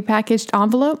their prepackaged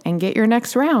envelope and get your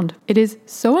next round. It is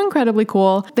so incredibly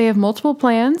cool. They have multiple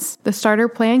plans. The starter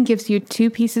plan gives you 2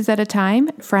 pieces at a time.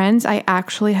 Friends, I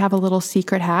actually have a little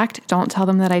secret hack. Don't tell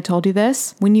them that I told you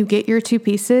this. When you get your 2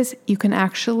 pieces, you can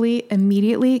actually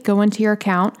immediately go into your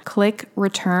account, click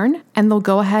return, and they'll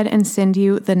go ahead and send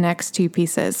you the next 2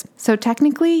 pieces. So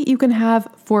technically, you can have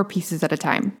 4 pieces at a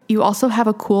time. You also have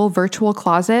a cool virtual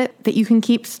closet that you can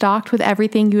keep stocked with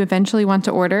everything you eventually want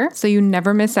to order, so you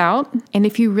never miss out. And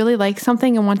if you really like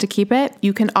something and want to keep it,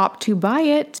 you can opt to buy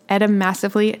it at a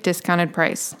massively discounted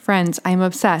price. Friends, I'm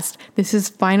obsessed. This is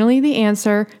finally the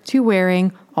answer to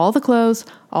wearing all the clothes,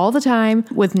 all the time,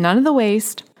 with none of the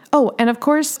waste. Oh, and of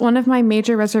course, one of my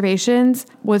major reservations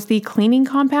was the cleaning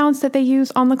compounds that they use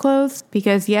on the clothes,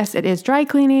 because yes, it is dry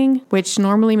cleaning, which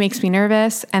normally makes me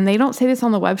nervous, and they don't say this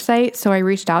on the website, so I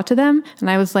reached out to them,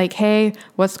 and I was like, hey,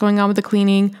 what's going on with the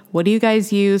cleaning? What do you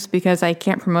guys use? Because I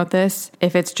can't promote this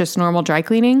if it's just normal dry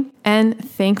cleaning. And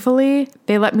thankfully,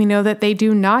 they let me know that they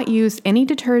do not use any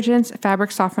detergents,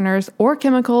 fabric softeners, or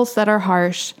chemicals that are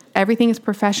harsh. Everything is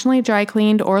professionally dry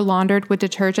cleaned or laundered with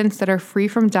detergents that are free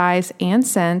from dyes and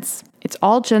scents. It's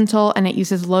all gentle and it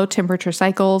uses low temperature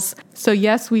cycles. So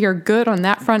yes, we are good on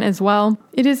that front as well.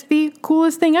 It is the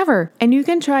coolest thing ever. And you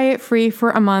can try it free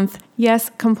for a month. Yes,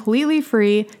 completely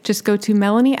free. Just go to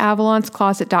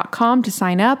MelanieAvalonsCloset.com to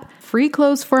sign up. Free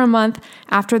clothes for a month.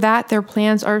 After that, their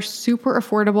plans are super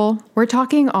affordable. We're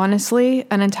talking honestly,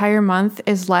 an entire month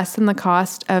is less than the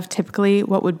cost of typically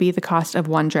what would be the cost of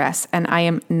one dress. And I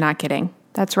am not kidding.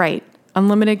 That's right.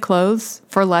 Unlimited clothes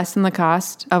for less than the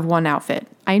cost of one outfit.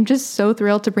 I'm just so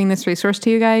thrilled to bring this resource to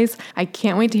you guys. I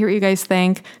can't wait to hear what you guys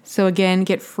think. So again,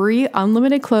 get free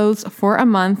unlimited clothes for a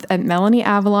month at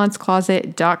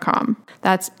MelanieAvalonsCloset.com.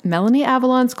 That's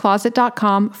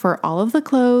MelanieAvalonsCloset.com for all of the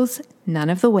clothes, none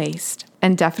of the waste.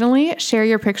 And definitely share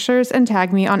your pictures and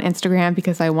tag me on Instagram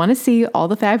because I want to see all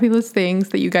the fabulous things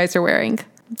that you guys are wearing.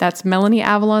 That's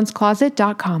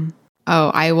MelanieAvalonsCloset.com.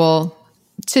 Oh, I will...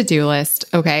 To-do list.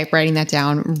 Okay, writing that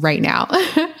down right now.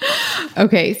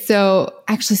 Okay, so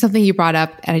actually something you brought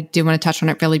up, and I do want to touch on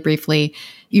it really briefly.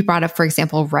 You brought up, for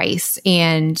example, rice.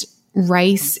 And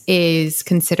rice is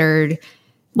considered,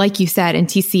 like you said, in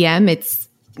TCM, it's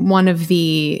one of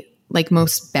the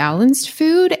most balanced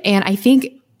food. And I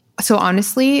think, so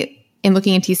honestly, in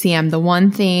looking at TCM, the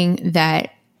one thing that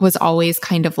was always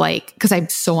kind of because I'm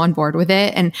so on board with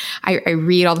it, and I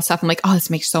read all the stuff, I'm like, oh,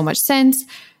 this makes so much sense.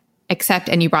 Except,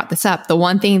 and you brought this up, the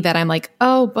one thing that I'm like,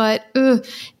 oh, but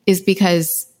is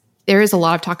because there is a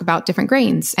lot of talk about different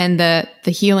grains and the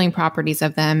healing properties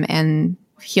of them and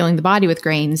healing the body with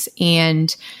grains.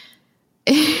 And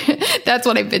that's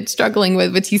what I've been struggling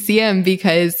with TCM,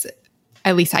 because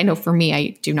at least I know for me,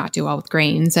 I do not do well with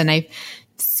grains. And I've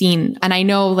seen, and I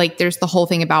know there's the whole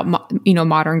thing about,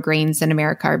 modern grains in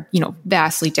America are,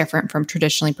 vastly different from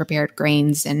traditionally prepared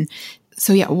grains. And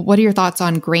so yeah, what are your thoughts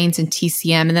on grains and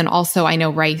TCM? And then also I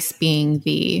know rice being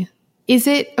is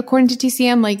it according to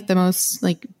TCM, the most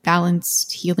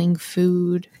balanced healing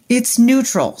food? It's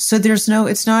neutral. So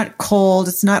it's not cold,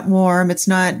 it's not warm, it's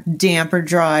not damp or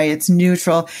dry, it's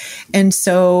neutral. And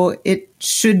so it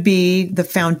should be the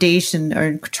foundation, or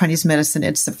in Chinese medicine,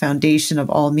 it's the foundation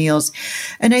of all meals.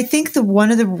 And I think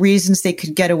one of the reasons they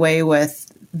could get away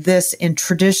with this in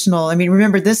traditional,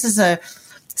 remember, this is a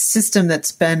system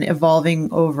that's been evolving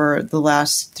over the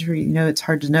last it's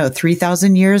hard to know,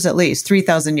 3,000 years, at least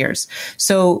 3,000 years.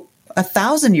 So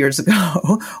 1,000 years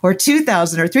ago or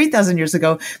 2,000 or 3,000 years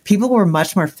ago, people were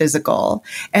much more physical,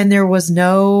 and there was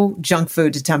no junk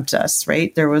food to tempt us,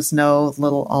 right? There was no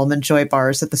little Almond Joy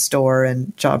bars at the store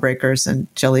and Jawbreakers and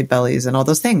Jelly Bellies and all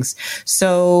those things.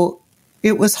 So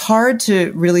it was hard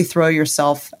to really throw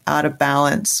yourself out of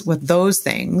balance with those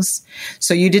things.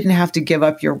 So you didn't have to give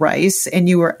up your rice, and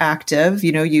you were active.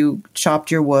 You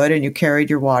chopped your wood and you carried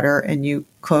your water and you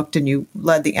cooked and you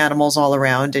led the animals all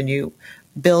around and you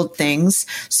build things.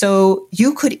 So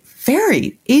you could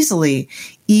very easily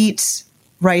eat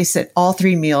rice at all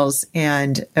three meals,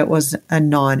 and it was a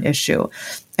non-issue.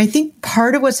 I think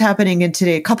part of what's happening in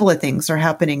today, a couple of things are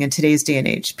happening in today's day and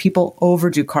age. People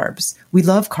overdo carbs. We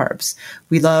love carbs.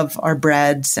 We love our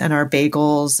breads and our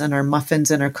bagels and our muffins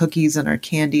and our cookies and our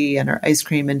candy and our ice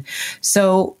cream. And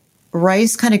so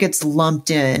rice kind of gets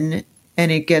lumped in,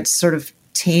 and it gets sort of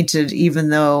tainted, even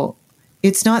though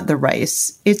it's not the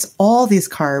rice. It's all these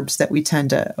carbs that we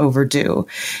tend to overdo.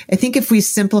 I think if we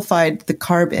simplified the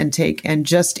carb intake and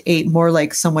just ate more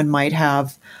like someone might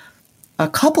have a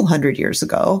couple hundred years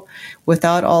ago,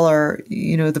 without all our,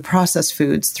 the processed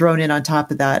foods thrown in on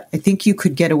top of that, I think you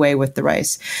could get away with the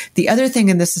rice. The other thing,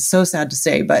 and this is so sad to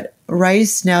say, but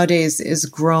rice nowadays is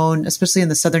grown, especially in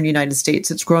the southern United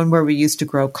States, it's grown where we used to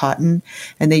grow cotton,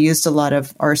 and they used a lot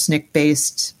of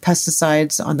arsenic-based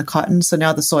pesticides on the cotton. So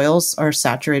now the soils are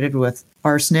saturated with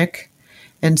arsenic.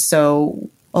 And so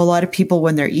a lot of people,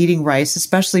 when they're eating rice,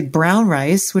 especially brown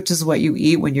rice, which is what you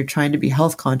eat when you're trying to be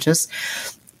health conscious,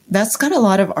 that's got a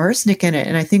lot of arsenic in it.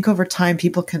 And I think over time,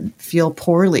 people can feel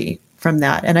poorly from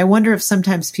that. And I wonder if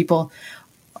sometimes people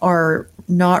are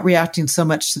not reacting so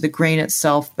much to the grain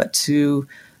itself, but to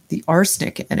the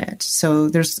arsenic in it. So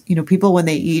there's, people, when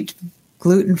they eat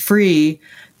gluten-free,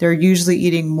 they're usually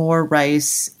eating more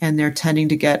rice, and they're tending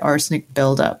to get arsenic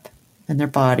buildup in their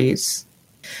bodies.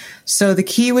 So the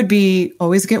key would be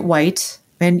always get white.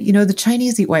 And, the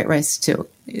Chinese eat white rice too.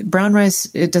 Brown rice,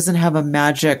 it doesn't have a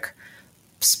magic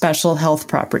special health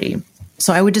property.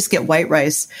 So I would just get white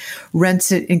rice,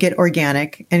 rinse it and get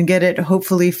organic and get it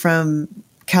hopefully from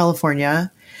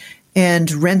California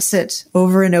and rinse it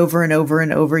over and over and over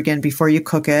and over again before you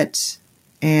cook it.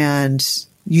 And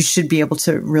you should be able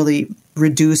to really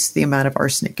reduce the amount of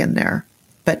arsenic in there.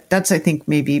 But that's, I think,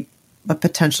 maybe a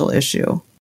potential issue.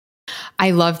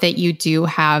 I love that you do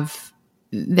have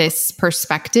this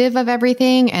perspective of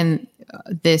everything and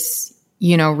this,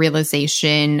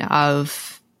 realization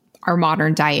of our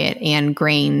modern diet and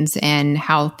grains and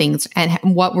how things and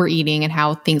what we're eating and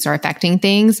how things are affecting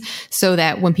things, so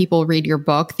that when people read your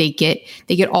book, they get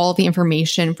all the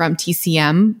information from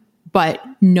TCM, but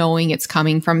knowing it's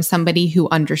coming from somebody who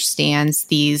understands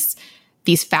these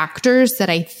factors that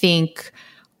I think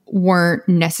weren't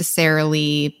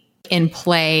necessarily in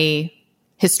play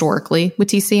historically with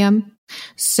TCM.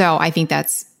 So I think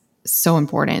that's so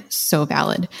important, so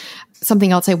valid.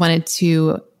 Something else I wanted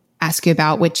to ask you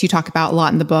about, which you talk about a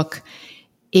lot in the book,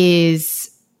 is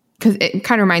because it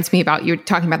kind of reminds me about, you're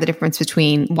talking about the difference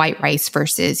between white rice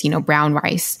versus, brown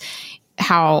rice,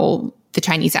 how the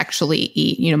Chinese actually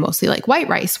eat, mostly like white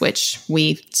rice, which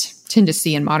we tend to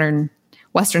see in modern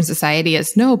Western society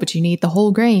as no, but you need the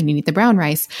whole grain, you need the brown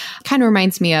rice. Kind of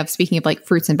reminds me of, speaking of like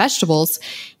fruits and vegetables,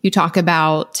 you talk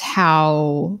about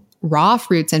how raw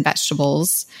fruits and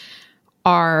vegetables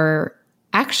are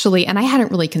actually, and I hadn't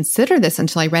really considered this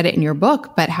until I read it in your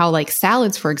book, but how like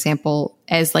salads, for example,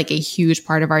 as like a huge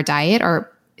part of our diet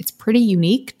it's pretty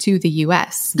unique to the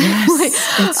US.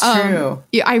 Yes, it's true.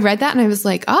 Yeah, I read that and I was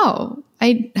like, oh,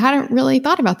 I hadn't really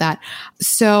thought about that.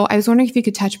 So I was wondering if you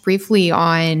could touch briefly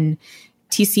on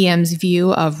TCM's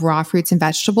view of raw fruits and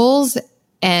vegetables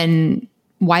and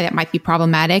why that might be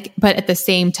problematic, but at the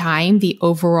same time, the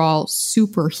overall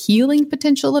super healing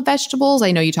potential of vegetables.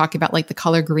 I know you talk about like the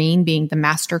color green being the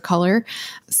master color.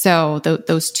 So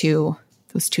those two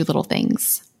little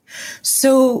things.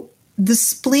 So the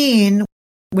spleen,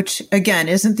 which again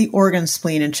isn't the organ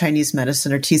spleen in Chinese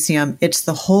medicine or TCM, it's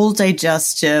the whole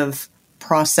digestive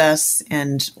process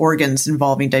and organs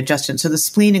involving digestion. So the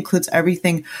spleen includes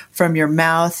everything from your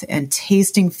mouth and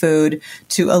tasting food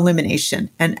to elimination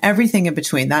and everything in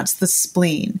between. That's the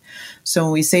spleen. So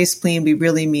when we say spleen, we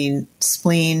really mean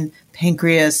spleen,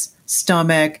 pancreas,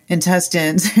 stomach,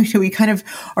 intestines. We kind of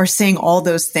are saying all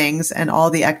those things and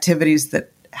all the activities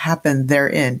that happen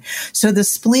therein. So the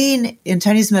spleen in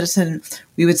Chinese medicine,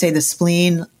 we would say the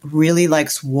spleen really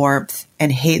likes warmth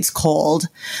and hates cold.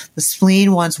 The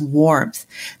spleen wants warmth.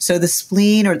 So the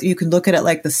spleen, or you can look at it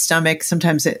like the stomach.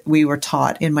 Sometimes we were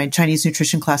taught in my Chinese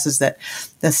nutrition classes that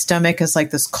the stomach is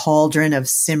like this cauldron of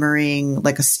simmering,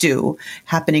 like a stew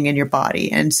happening in your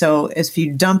body. And so if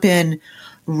you dump in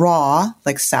raw,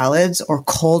 like salads, or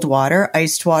cold water,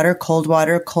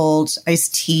 cold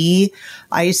iced tea,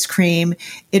 ice cream,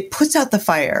 it puts out the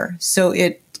fire. So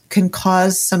it can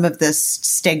cause some of this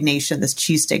stagnation, this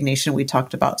qi stagnation we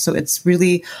talked about. So it's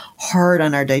really hard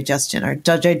on our digestion. Our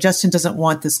digestion doesn't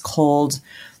want this cold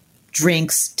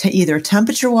drinks to either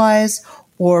temperature wise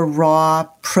or raw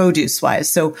produce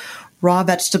wise. So raw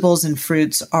vegetables and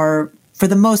fruits are, for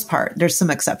the most part, there's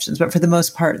some exceptions, but for the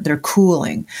most part, they're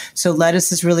cooling. So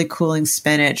lettuce is really cooling.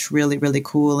 Spinach, really, really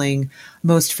cooling.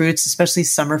 Most fruits, especially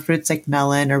summer fruits like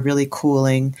melon, are really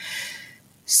cooling.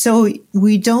 So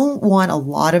we don't want a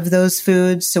lot of those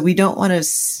foods. So we don't want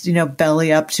to,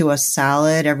 belly up to a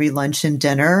salad every lunch and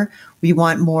dinner. We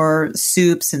want more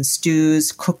soups and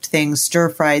stews, cooked things,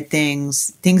 stir-fried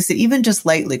things that even just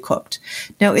lightly cooked.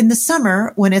 Now, in the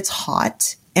summer, when it's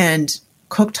hot and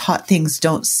cooked hot things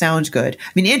don't sound good.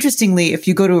 I mean, interestingly, if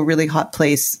you go to a really hot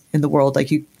place in the world, like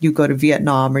you go to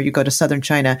Vietnam or you go to southern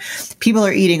China, people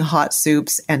are eating hot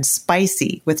soups and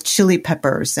spicy with chili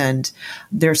peppers, and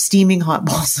they're steaming hot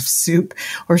bowls of soup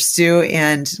or stew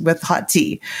and with hot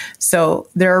tea. So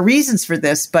there are reasons for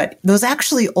this, but those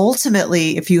actually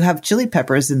ultimately, if you have chili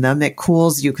peppers in them, it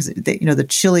cools you because the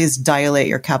chilies dilate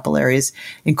your capillaries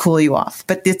and cool you off.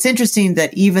 But it's interesting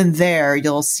that even there,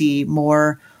 you'll see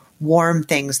more warm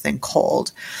things than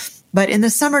cold. But in the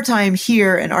summertime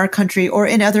here in our country or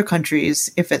in other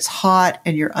countries, if it's hot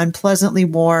and you're unpleasantly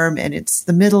warm and it's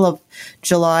the middle of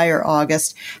July or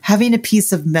August, having a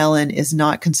piece of melon is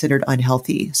not considered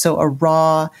unhealthy. So a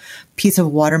raw piece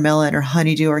of watermelon or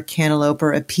honeydew or cantaloupe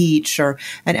or a peach or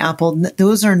an apple,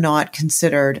 those are not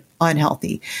considered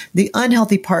unhealthy. The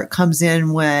unhealthy part comes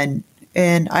in when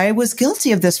And I was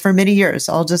guilty of this for many years.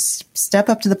 I'll just step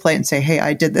up to the plate and say, hey,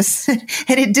 I did this. And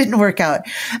it didn't work out.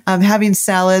 Having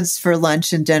salads for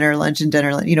lunch and dinner,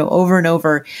 over and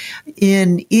over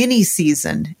in any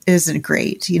season isn't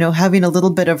great. Having a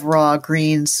little bit of raw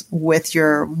greens with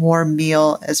your warm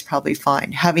meal is probably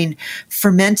fine. Having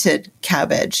fermented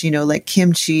cabbage, like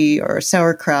kimchi or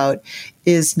sauerkraut,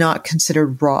 is not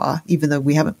considered raw, even though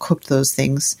we haven't cooked those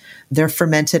things. They're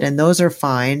fermented and those are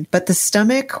fine. But the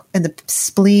stomach and the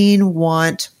spleen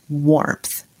want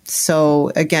warmth.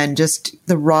 So again, just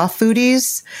the raw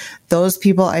foodies, those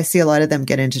people, I see a lot of them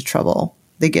get into trouble.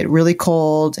 They get really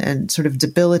cold and sort of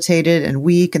debilitated and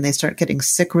weak, and they start getting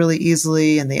sick really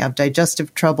easily, and they have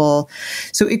digestive trouble.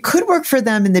 So it could work for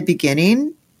them in the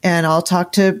beginning. And I'll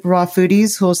talk to raw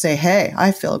foodies who will say, hey,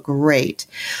 I feel great.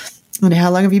 And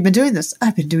how long have you been doing this?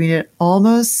 I've been doing it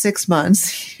almost 6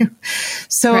 months.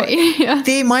 So right, yeah.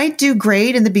 They might do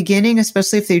great in the beginning,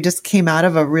 especially if they just came out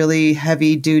of a really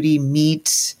heavy duty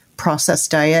meat processed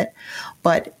diet.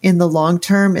 But in the long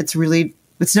term, it's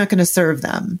not going to serve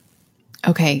them.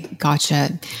 Okay.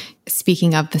 Gotcha.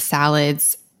 Speaking of the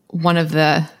salads, one of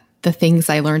the things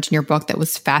I learned in your book that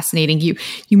was fascinating,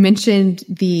 you mentioned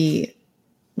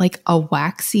a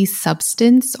waxy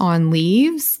substance on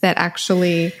leaves that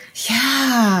actually,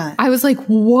 yeah. I was like,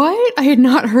 what? I had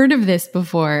not heard of this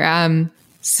before.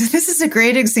 So this is a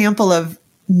great example of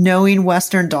knowing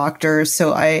Western doctors.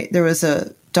 So there was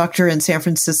a doctor in San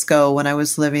Francisco when I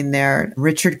was living there,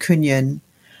 Richard Cunyon.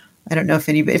 I don't know if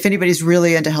anybody's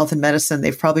really into health and medicine,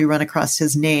 they've probably run across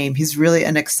his name. He's really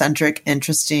an eccentric,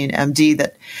 interesting MD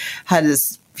that had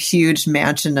this huge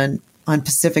mansion on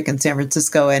Pacific in San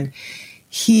Francisco. And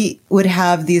he would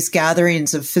have these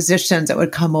gatherings of physicians that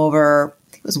would come over.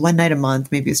 I think it was one night a month,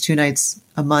 maybe it was 2 nights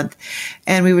a month.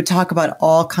 And we would talk about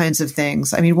all kinds of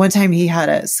things. I mean, one time he had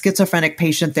a schizophrenic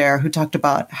patient there who talked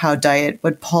about how diet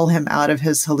would pull him out of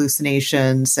his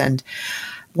hallucinations. And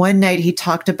one night he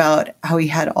talked about how he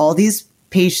had all these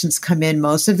patients come in,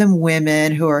 most of them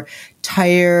women who are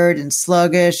tired and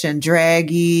sluggish and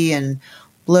draggy and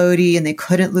bloaty, and they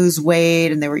couldn't lose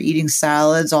weight, and they were eating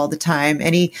salads all the time.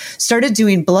 And he started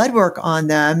doing blood work on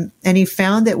them, and he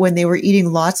found that when they were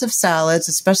eating lots of salads,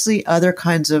 especially other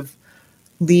kinds of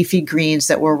leafy greens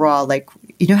that were raw, like,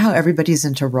 how everybody's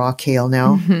into raw kale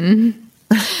now? Mm-hmm.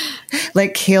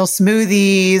 Like kale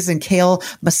smoothies and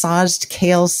massaged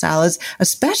kale salads,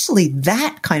 especially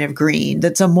that kind of green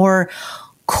that's a more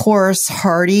coarse,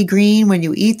 hardy green. When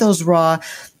you eat those raw,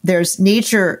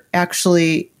 nature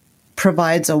actually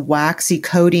provides a waxy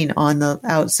coating on the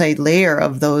outside layer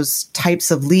of those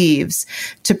types of leaves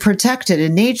to protect it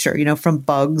in nature, from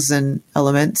bugs and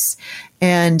elements.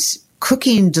 And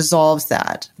cooking dissolves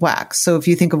that wax. So if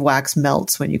you think of wax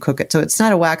melts when you cook it. So it's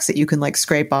not a wax that you can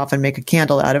scrape off and make a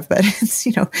candle out of, but it's,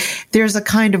 there's a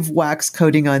kind of wax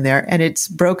coating on there, and it's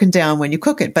broken down when you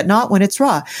cook it, but not when it's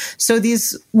raw. So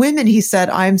these women, he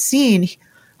said, I'm seeing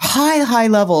high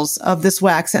levels of this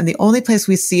wax. And the only place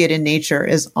we see it in nature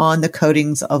is on the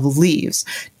coatings of leaves.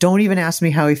 Don't even ask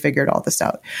me how he figured all this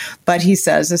out. But he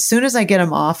says, as soon as I get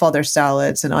them off all their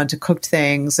salads and onto cooked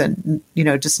things and,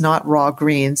 just not raw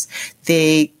greens,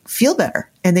 they feel better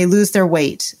and they lose their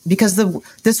weight because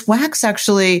this wax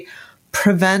actually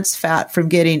prevents fat from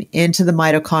getting into the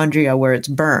mitochondria where it's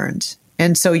burned.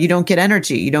 And so you don't get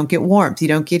energy, you don't get warmth, you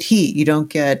don't get heat, you don't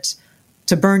get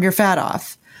to burn your fat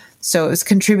off. So it's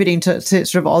contributing to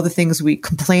sort of all the things we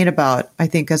complain about, I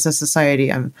think, as a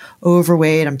society. I'm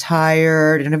overweight, I'm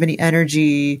tired, I don't have any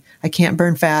energy, I can't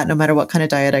burn fat no matter what kind of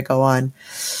diet I go on.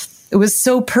 It was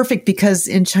so perfect because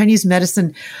in Chinese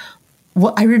medicine,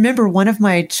 I remember one of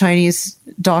my Chinese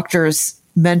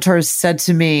mentors said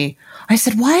to me, I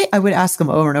said, why? I would ask him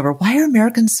over and over, why are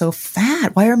Americans so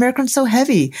fat? Why are Americans so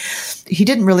heavy? He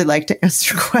didn't really like to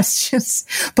answer questions.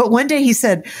 But one day he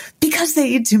said, because they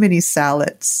eat too many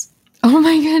salads. Oh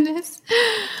my goodness.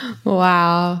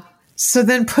 Wow. So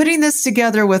then putting this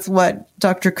together with what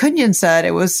Dr. Cunyon said,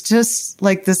 it was just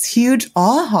like this huge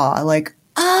aha, like,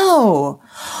 oh,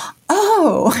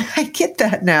 I get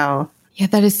that now. Yeah,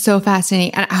 that is so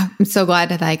fascinating. And I'm so glad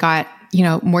that I got,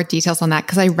 more details on that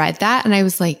because I read that and I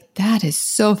was like, that is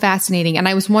so fascinating. And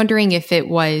I was wondering if the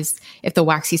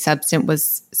waxy substance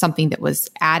was something that was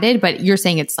added, but you're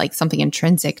saying it's like something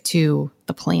intrinsic to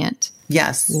the plant.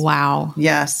 Yes. Wow.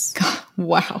 Yes.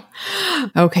 Wow.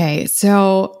 Okay.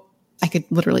 So I could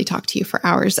literally talk to you for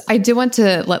hours. I do want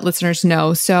to let listeners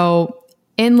know. So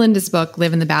in Linda's book,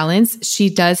 Live in the Balance, she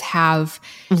does have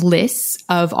lists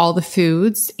of all the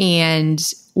foods and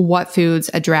what foods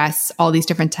address all these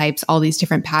different types, all these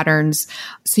different patterns.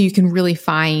 So you can really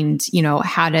find,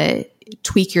 how to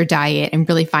tweak your diet and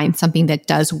really find something that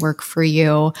does work for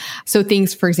you. So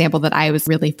things, for example, that I was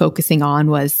really focusing on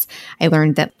was I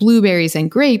learned that blueberries and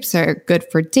grapes are good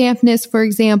for dampness, for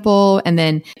example. And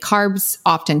then carbs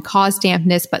often cause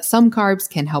dampness, but some carbs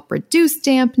can help reduce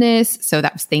dampness. So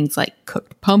that was things like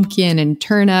cooked pumpkin and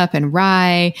turnip and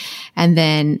rye. And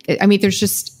then, I mean, there's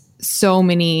just so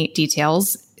many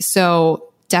details. So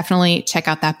definitely check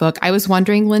out that book. I was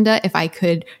wondering, Linda, if I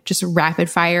could just rapid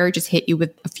fire, just hit you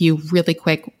with a few really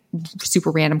quick,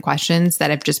 super random questions that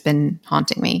have just been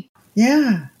haunting me.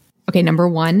 Yeah. Okay. Number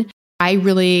one, I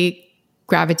really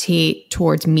gravitate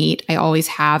towards meat. I always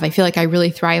have. I feel like I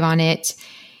really thrive on it.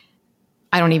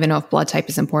 I don't even know if blood type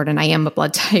is important. I am a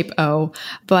blood type O,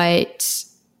 but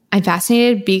I'm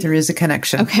fascinated. There is a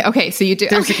connection. Okay. So you do.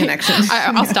 There's a connection.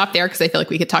 I'll stop there because I feel like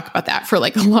we could talk about that for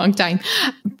like a long time.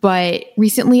 But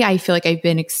recently I feel like I've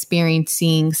been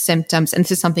experiencing symptoms, and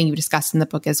this is something you discussed in the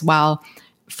book as well.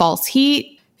 False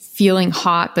heat, feeling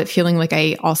hot, but feeling like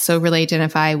I also really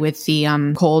identify with the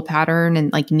cold pattern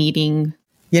and like needing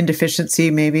yin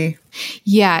deficiency, maybe.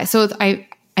 Yeah. So I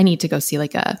need to go see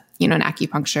like an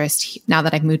acupuncturist now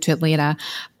that I've moved to Atlanta.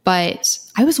 But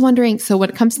I was wondering, so when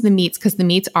it comes to the meats, because the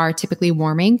meats are typically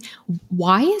warming,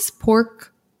 why is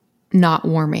pork not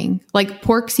warming? Like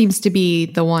pork seems to be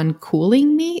the one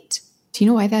cooling meat. Do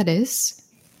you know why that is?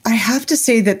 I have to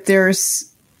say that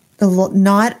there's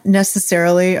not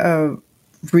necessarily a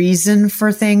reason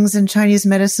for things in Chinese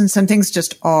medicine. Some things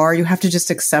just are. You have to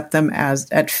just accept them as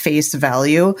at face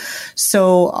value.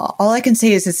 So all I can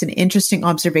say is it's an interesting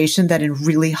observation that in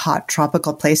really hot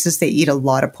tropical places, they eat a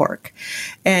lot of pork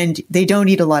and they don't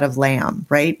eat a lot of lamb,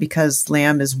 right? Because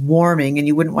lamb is warming and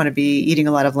you wouldn't want to be eating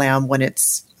a lot of lamb when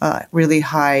it's really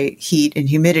high heat and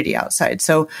humidity outside.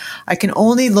 So I can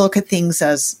only look at things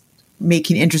as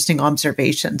making interesting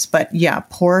observations. But yeah,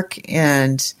 pork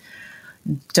and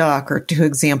duck are two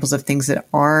examples of things that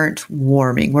aren't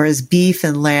warming, whereas beef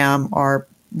and lamb are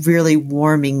really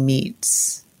warming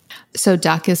meats. So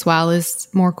duck as well is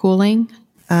more cooling?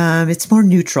 It's more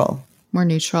neutral. More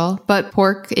neutral. But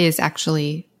pork is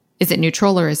actually, is it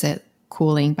neutral or is it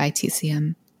cooling by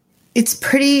TCM? It's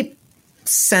pretty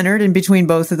centered in between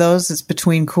both of those. It's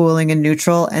between cooling and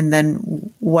neutral. And then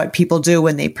what people do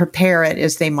when they prepare it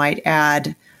is they might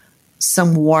add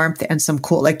some warmth and some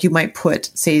cool, like you might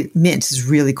put, say, mint is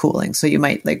really cooling. So you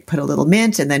might like put a little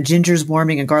mint, and then ginger's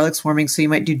warming and garlic's warming. So you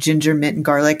might do ginger, mint, and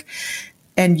garlic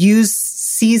and use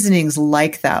seasonings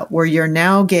like that, where you're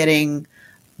now getting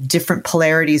different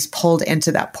polarities pulled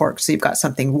into that pork. So you've got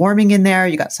something warming in there,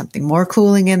 you got something more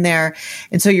cooling in there.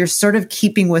 And so you're sort of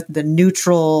keeping with the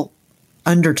neutral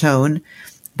undertone,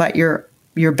 but you're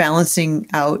balancing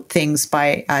out things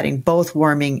by adding both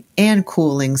warming and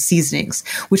cooling seasonings,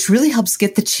 which really helps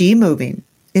get the qi moving.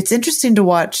 It's interesting to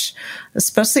watch,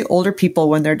 especially older people,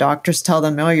 when their doctors tell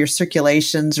them, "Oh, your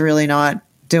circulation's really not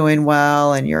doing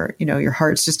well, and your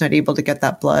heart's just not able to get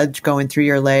that blood going through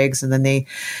your legs." And then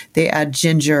they add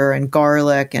ginger and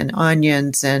garlic and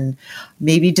onions and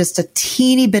maybe just a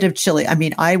teeny bit of chili. I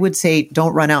mean, I would say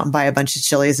don't run out and buy a bunch of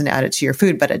chilies and add it to your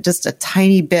food, but just a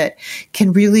tiny bit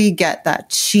can really get that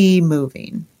qi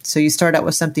moving. So you start out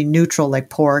with something neutral like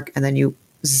pork, and then you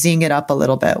zing it up a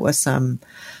little bit with some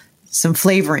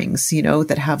flavorings,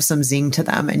 that have some zing to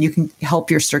them, and you can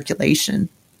help your circulation.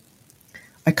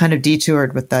 I kind of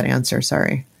detoured with that answer.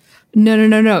 Sorry.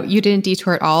 No. You didn't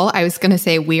detour at all. I was going to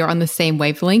say we are on the same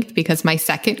wavelength, because my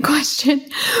second question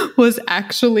was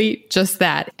actually just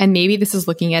that. And maybe this is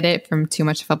looking at it from too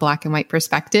much of a black and white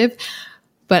perspective,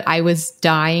 but I was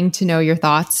dying to know your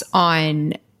thoughts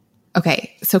on,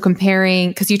 okay, so comparing,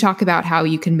 because you talk about how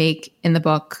you can make in the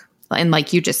book, and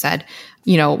like you just said,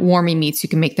 warming meats, you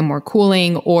can make them more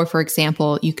cooling, or for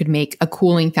example, you could make a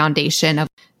cooling foundation of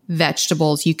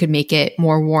vegetables, you could make it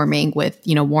more warming with,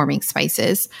 warming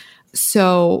spices.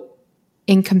 So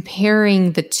in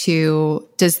comparing the two,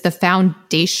 does the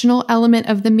foundational element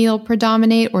of the meal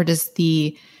predominate, or does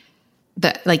the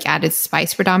like added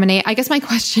spice predominate? I guess my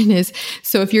question is,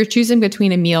 so if you're choosing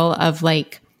between a meal of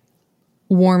like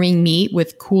warming meat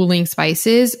with cooling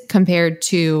spices compared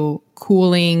to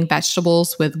cooling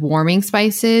vegetables with warming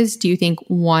spices, do you think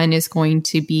one is going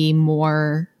to be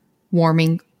more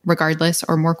warming regardless,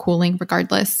 or more cooling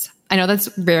regardless? I know that's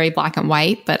very black and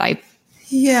white, but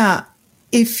Yeah.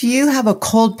 If you have a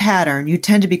cold pattern, you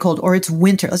tend to be cold, or it's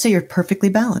winter. Let's say you're perfectly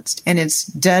balanced and it's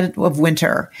dead of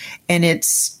winter and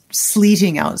it's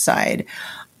sleeting outside.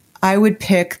 I would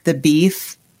pick the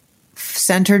beef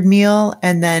centered meal,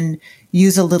 and then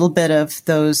use a little bit of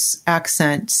those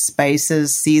accent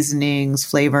spices, seasonings,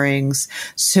 flavorings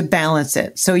to balance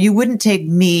it. So you wouldn't take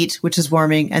meat, which is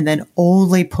warming, and then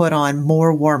only put on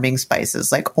more warming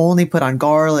spices, like only put on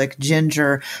garlic,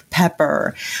 ginger,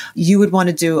 pepper. You would want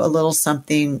to do a little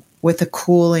something with a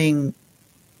cooling,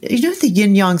 the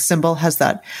yin yang symbol has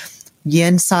that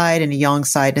yin side and a yang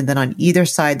side, and then on either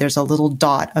side, there's a little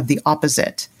dot of the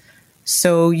opposite.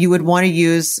 So you would want to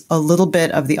use a little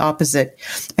bit of the opposite.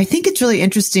 I think it's really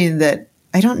interesting that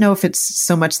I don't know if it's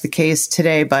so much the case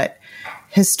today, but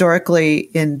historically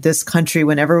in this country,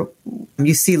 whenever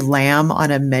you see lamb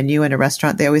on a menu in a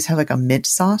restaurant, they always have like a mint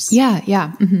sauce. Yeah.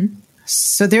 Yeah. Mm-hmm.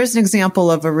 So there's an example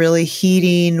of a really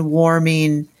heating,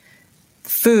 warming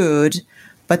food,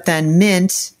 but then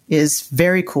mint is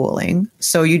very cooling.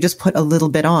 So you just put a little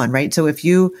bit on, right? So if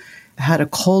you had a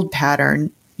cold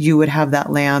pattern, you would have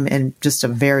that lamb in just a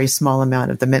very small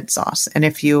amount of the mint sauce. And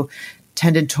if you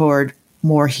tended toward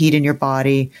more heat in your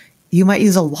body, you might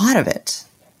use a lot of it.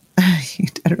 I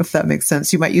don't know if that makes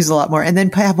sense. You might use a lot more and then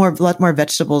have a lot more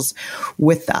vegetables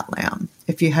with that lamb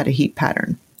if you had a heat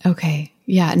pattern. Okay.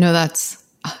 Yeah, no, that's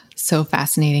so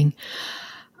fascinating.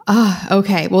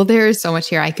 Okay. Well, there is so much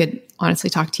here. I could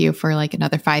honestly talk to you for like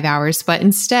another 5 hours, but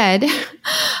instead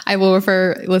I will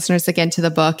refer listeners again to the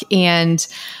book. And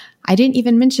I didn't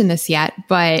even mention this yet,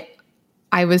 but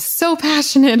I was so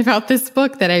passionate about this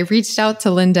book that I reached out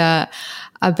to Linda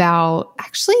about,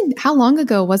 actually, how long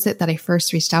ago was it that I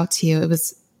first reached out to you? It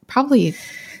was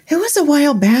a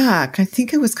while back. I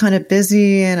think it was kind of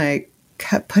busy and I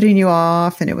kept putting you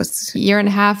off, and it was a year and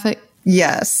a half.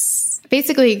 Yes.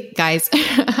 Basically, guys,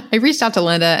 I reached out to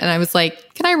Linda and I was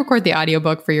like, can I record the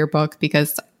audiobook for your book?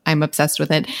 Because I'm obsessed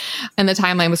with it. And the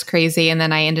timeline was crazy. And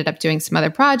then I ended up doing some other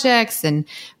projects.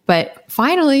 But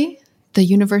finally, the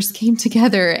universe came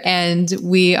together and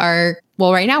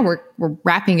right now we're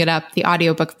wrapping it up, the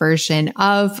audiobook version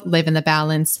of Live in the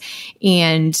Balance.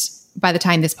 And by the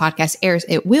time this podcast airs,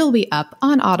 it will be up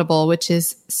on Audible, which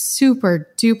is super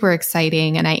duper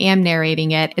exciting. And I am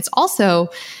narrating it. It's also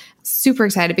super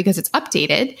excited because it's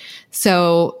updated.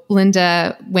 So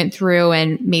Linda went through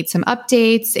and made some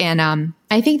updates. And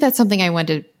I think that's something I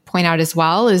wanted to point out as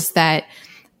well, is that,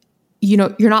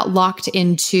 you're not locked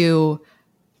into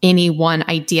any one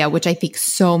idea, which I think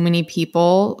so many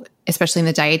people, especially in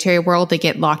the dietary world, they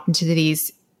get locked into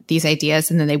these ideas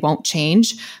and then they won't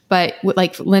change. But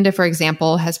like Linda, for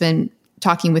example, has been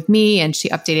talking with me and she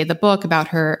updated the book about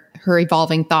her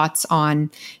evolving thoughts on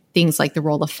things like the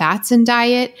role of fats in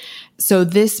diet. So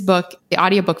this book, the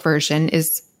audiobook version,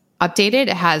 is updated.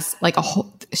 It has like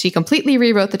she completely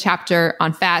rewrote the chapter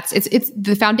on fats. It's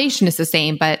the foundation is the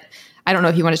same, but I don't know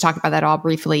if you want to talk about that all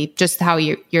briefly, just how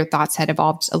your thoughts had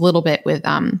evolved a little bit with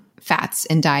fats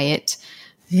and diet.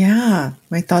 Yeah,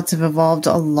 my thoughts have evolved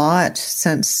a lot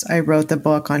since I wrote the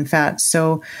book on fats.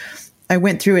 So I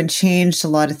went through and changed a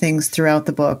lot of things throughout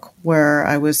the book where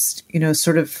I was,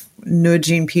 sort of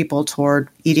nudging people toward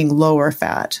eating lower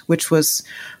fat, which was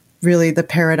really the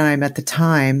paradigm at the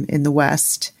time in the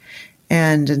West.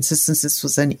 And since this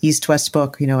was an East-West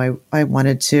book, I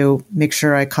wanted to make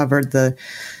sure I covered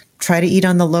try to eat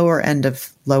on the lower end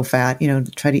of low fat,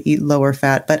 try to eat lower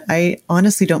fat. But I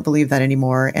honestly don't believe that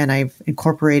anymore. And I've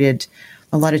incorporated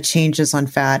a lot of changes on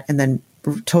fat and then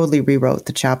totally rewrote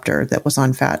the chapter that was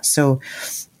on fat. So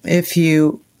if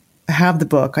you have the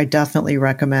book, I definitely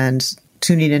recommend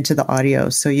tuning into the audio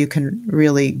so you can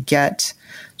really get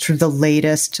sort of the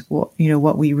latest,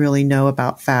 what we really know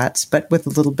about fats, but with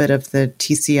a little bit of the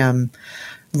TCM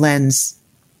lens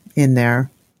in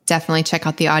there. Definitely check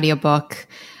out the audiobook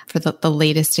for the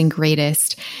latest and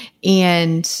greatest.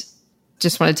 And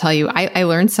just want to tell you, I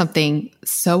learned something.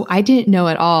 So I didn't know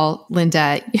at all,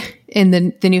 Linda, in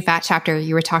the new fat chapter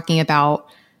you were talking about,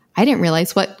 I didn't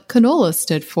realize what canola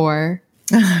stood for.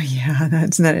 Oh yeah,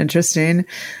 isn't that interesting?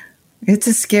 It's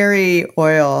a scary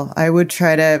oil. I would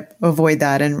try to avoid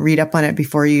that and read up on it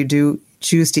before you do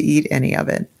choose to eat any of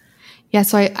it. Yeah,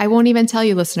 so I won't even tell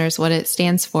you listeners what it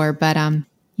stands for, but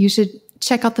you should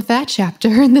check out the fat chapter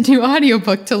in the new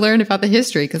audiobook to learn about the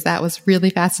history, because that was really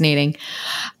fascinating.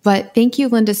 But thank you,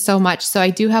 Linda, so much. So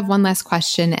I do have one last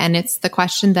question, and it's the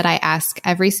question that I ask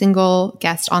every single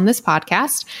guest on this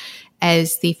podcast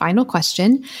as the final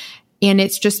question. And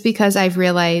it's just because I've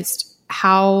realized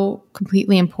how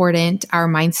completely important our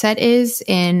mindset is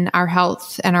in our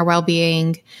health and our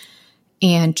well-being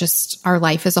and just our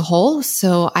life as a whole.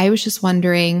 So I was just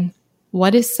wondering,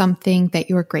 what is something that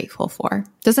you're grateful for?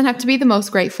 Doesn't have to be the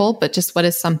most grateful, but just what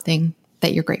is something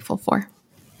that you're grateful for?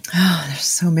 Oh, there's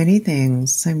so many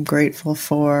things. I'm grateful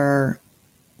for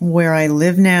where I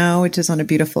live now, which is on a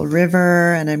beautiful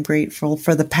river. And I'm grateful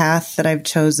for the path that I've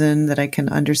chosen, that I can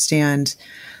understand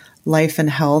life and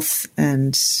health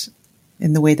and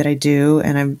in the way that I do.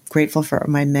 And I'm grateful for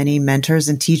my many mentors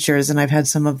and teachers. And I've had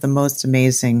some of the most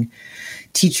amazing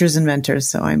teachers and mentors.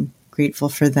 So I'm grateful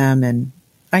for them. And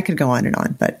I could go on,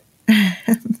 but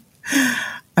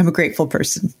I'm a grateful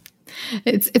person.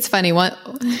 It's funny.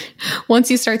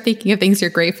 Once you start thinking of things you're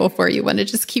grateful for, you want to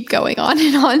just keep going on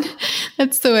and on.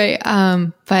 That's the way.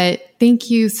 But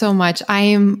thank you so much. I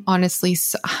am honestly,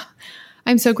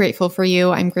 I'm so grateful for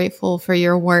you. I'm grateful for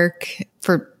your work,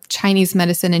 for Chinese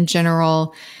medicine in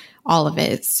general, all of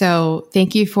it. So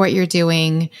thank you for what you're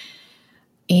doing.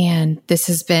 And this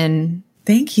has been...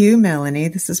 Thank you, Melanie.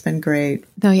 This has been great.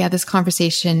 No, yeah, this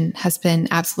conversation has been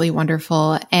absolutely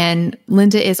wonderful. And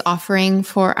Linda is offering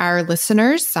for our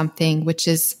listeners something which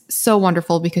is so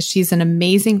wonderful because she's an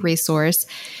amazing resource.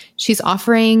 She's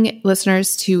offering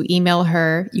listeners to email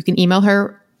her. You can email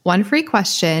her one free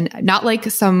question, not like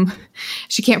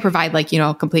she can't provide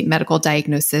a complete medical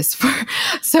diagnosis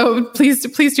so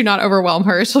please do not overwhelm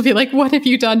her. She'll be like, what have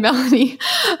you done, Melanie?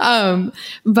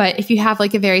 But if you have a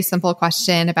very simple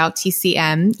question about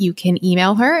TCM, you can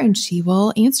email her and she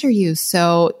will answer you.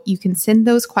 So you can send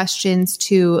those questions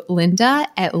to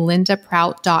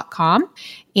linda@lindaprout.com.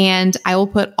 And I will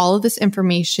put all of this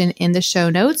information in the show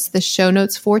notes. The show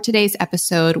notes for today's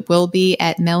episode will be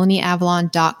at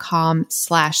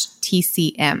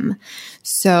melanieavalon.com/TCM.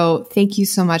 So thank you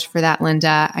so much for that,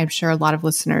 Linda. I'm sure a lot of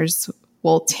listeners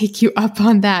will take you up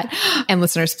on that. And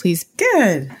listeners, please.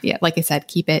 Good. Yeah, like I said,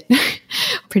 keep it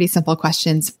pretty simple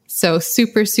questions. So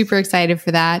super, super excited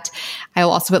for that. I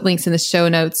will also put links in the show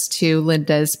notes to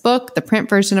Linda's book, the print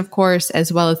version, of course,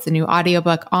 as well as the new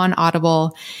audiobook on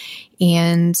Audible.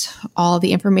 And all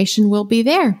the information will be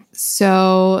there.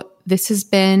 So this has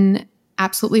been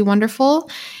absolutely wonderful.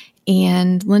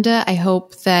 And Linda, I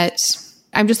hope that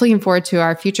I'm just looking forward to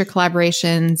our future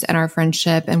collaborations and our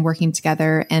friendship and working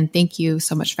together. And thank you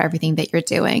so much for everything that you're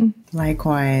doing.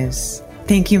 Likewise.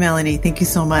 Thank you, Melanie. Thank you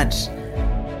so much.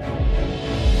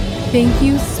 Thank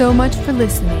you so much for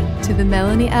listening to the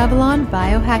Melanie Avalon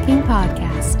Biohacking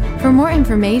Podcast. For more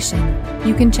information,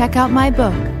 you can check out my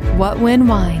book, What When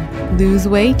Wine? Lose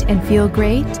weight and feel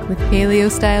great with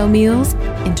paleo-style meals,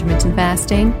 intermittent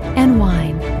fasting, and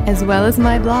wine, as well as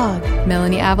my blog,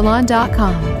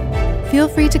 melanieavalon.com. Feel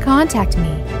free to contact me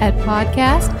at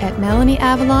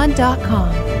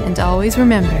podcast@melanieavalon.com. And always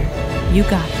remember, you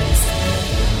got it.